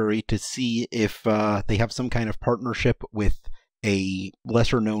library to see if they have some kind of partnership with a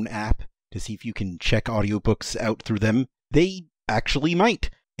lesser-known app to see if you can check audiobooks out through them. They actually might.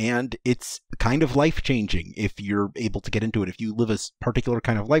 And it's kind of life-changing if you're able to get into it. If you live a particular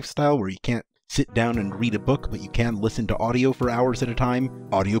kind of lifestyle where you can't sit down and read a book, but you can listen to audio for hours at a time,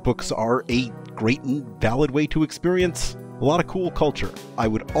 audiobooks are a great and valid way to experience a lot of cool culture. I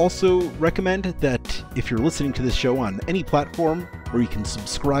would also recommend that if you're listening to this show on any platform where you can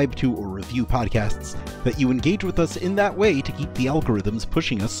subscribe to or review podcasts, that you engage with us in that way to keep the algorithms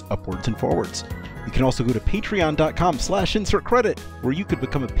pushing us upwards and forwards. You can also go to patreon.com/insertcredit, where you could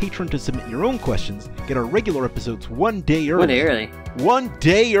become a patron to submit your own questions, get our regular episodes one day early. One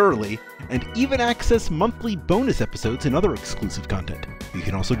day early, and even access monthly bonus episodes and other exclusive content. You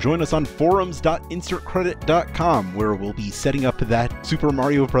can also join us on forums.insertcredit.com, where we'll be setting up that Super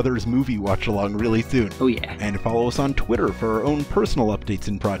Mario Bros. Movie watch-along really soon. Oh yeah. And follow us on Twitter for our own personal updates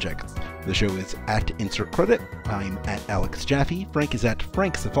and projects. The show is at InsertCredit. I'm at Alex Jaffe. Frank is at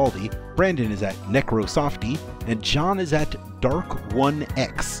Frank Cifaldi. Brandon is at NecroSofty. And John is at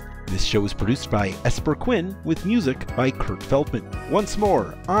Dark1X. This show is produced by Esper Quinn, with music by Kurt Feldman. Once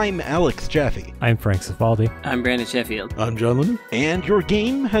more, I'm Alex Jaffe. I'm Frank Cifaldi. I'm Brandon Sheffield. I'm John Linneman. And your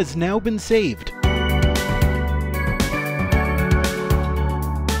game has now been saved.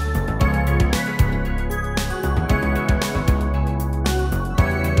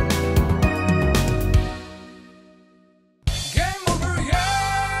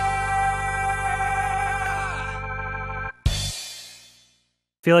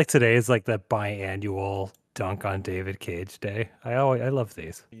 I feel like today is like the biannual dunk on David Cage day. I love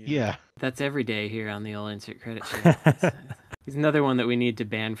these. Yeah. That's every day here on the old Insert Credit show. He's another one that we need to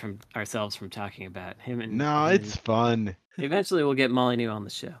ban from ourselves from talking about. It's fun. Eventually we'll get Molly New on the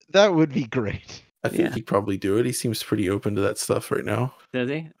show. That would be great. I think he'd probably do it. He seems pretty open to that stuff right now. Does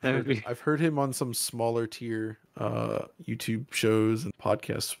he? I've heard him on some smaller tier YouTube shows and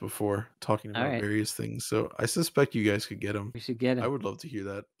podcasts before talking about various things. So I suspect you guys could get him. We should get him. I would love to hear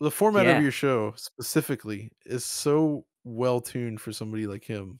that. The format of your show specifically is so well tuned for somebody like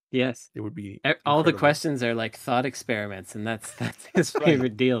him. Yes. It would be all the questions are like thought experiments, and that's his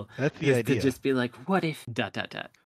favorite deal. That's the idea. To just be like, what if ...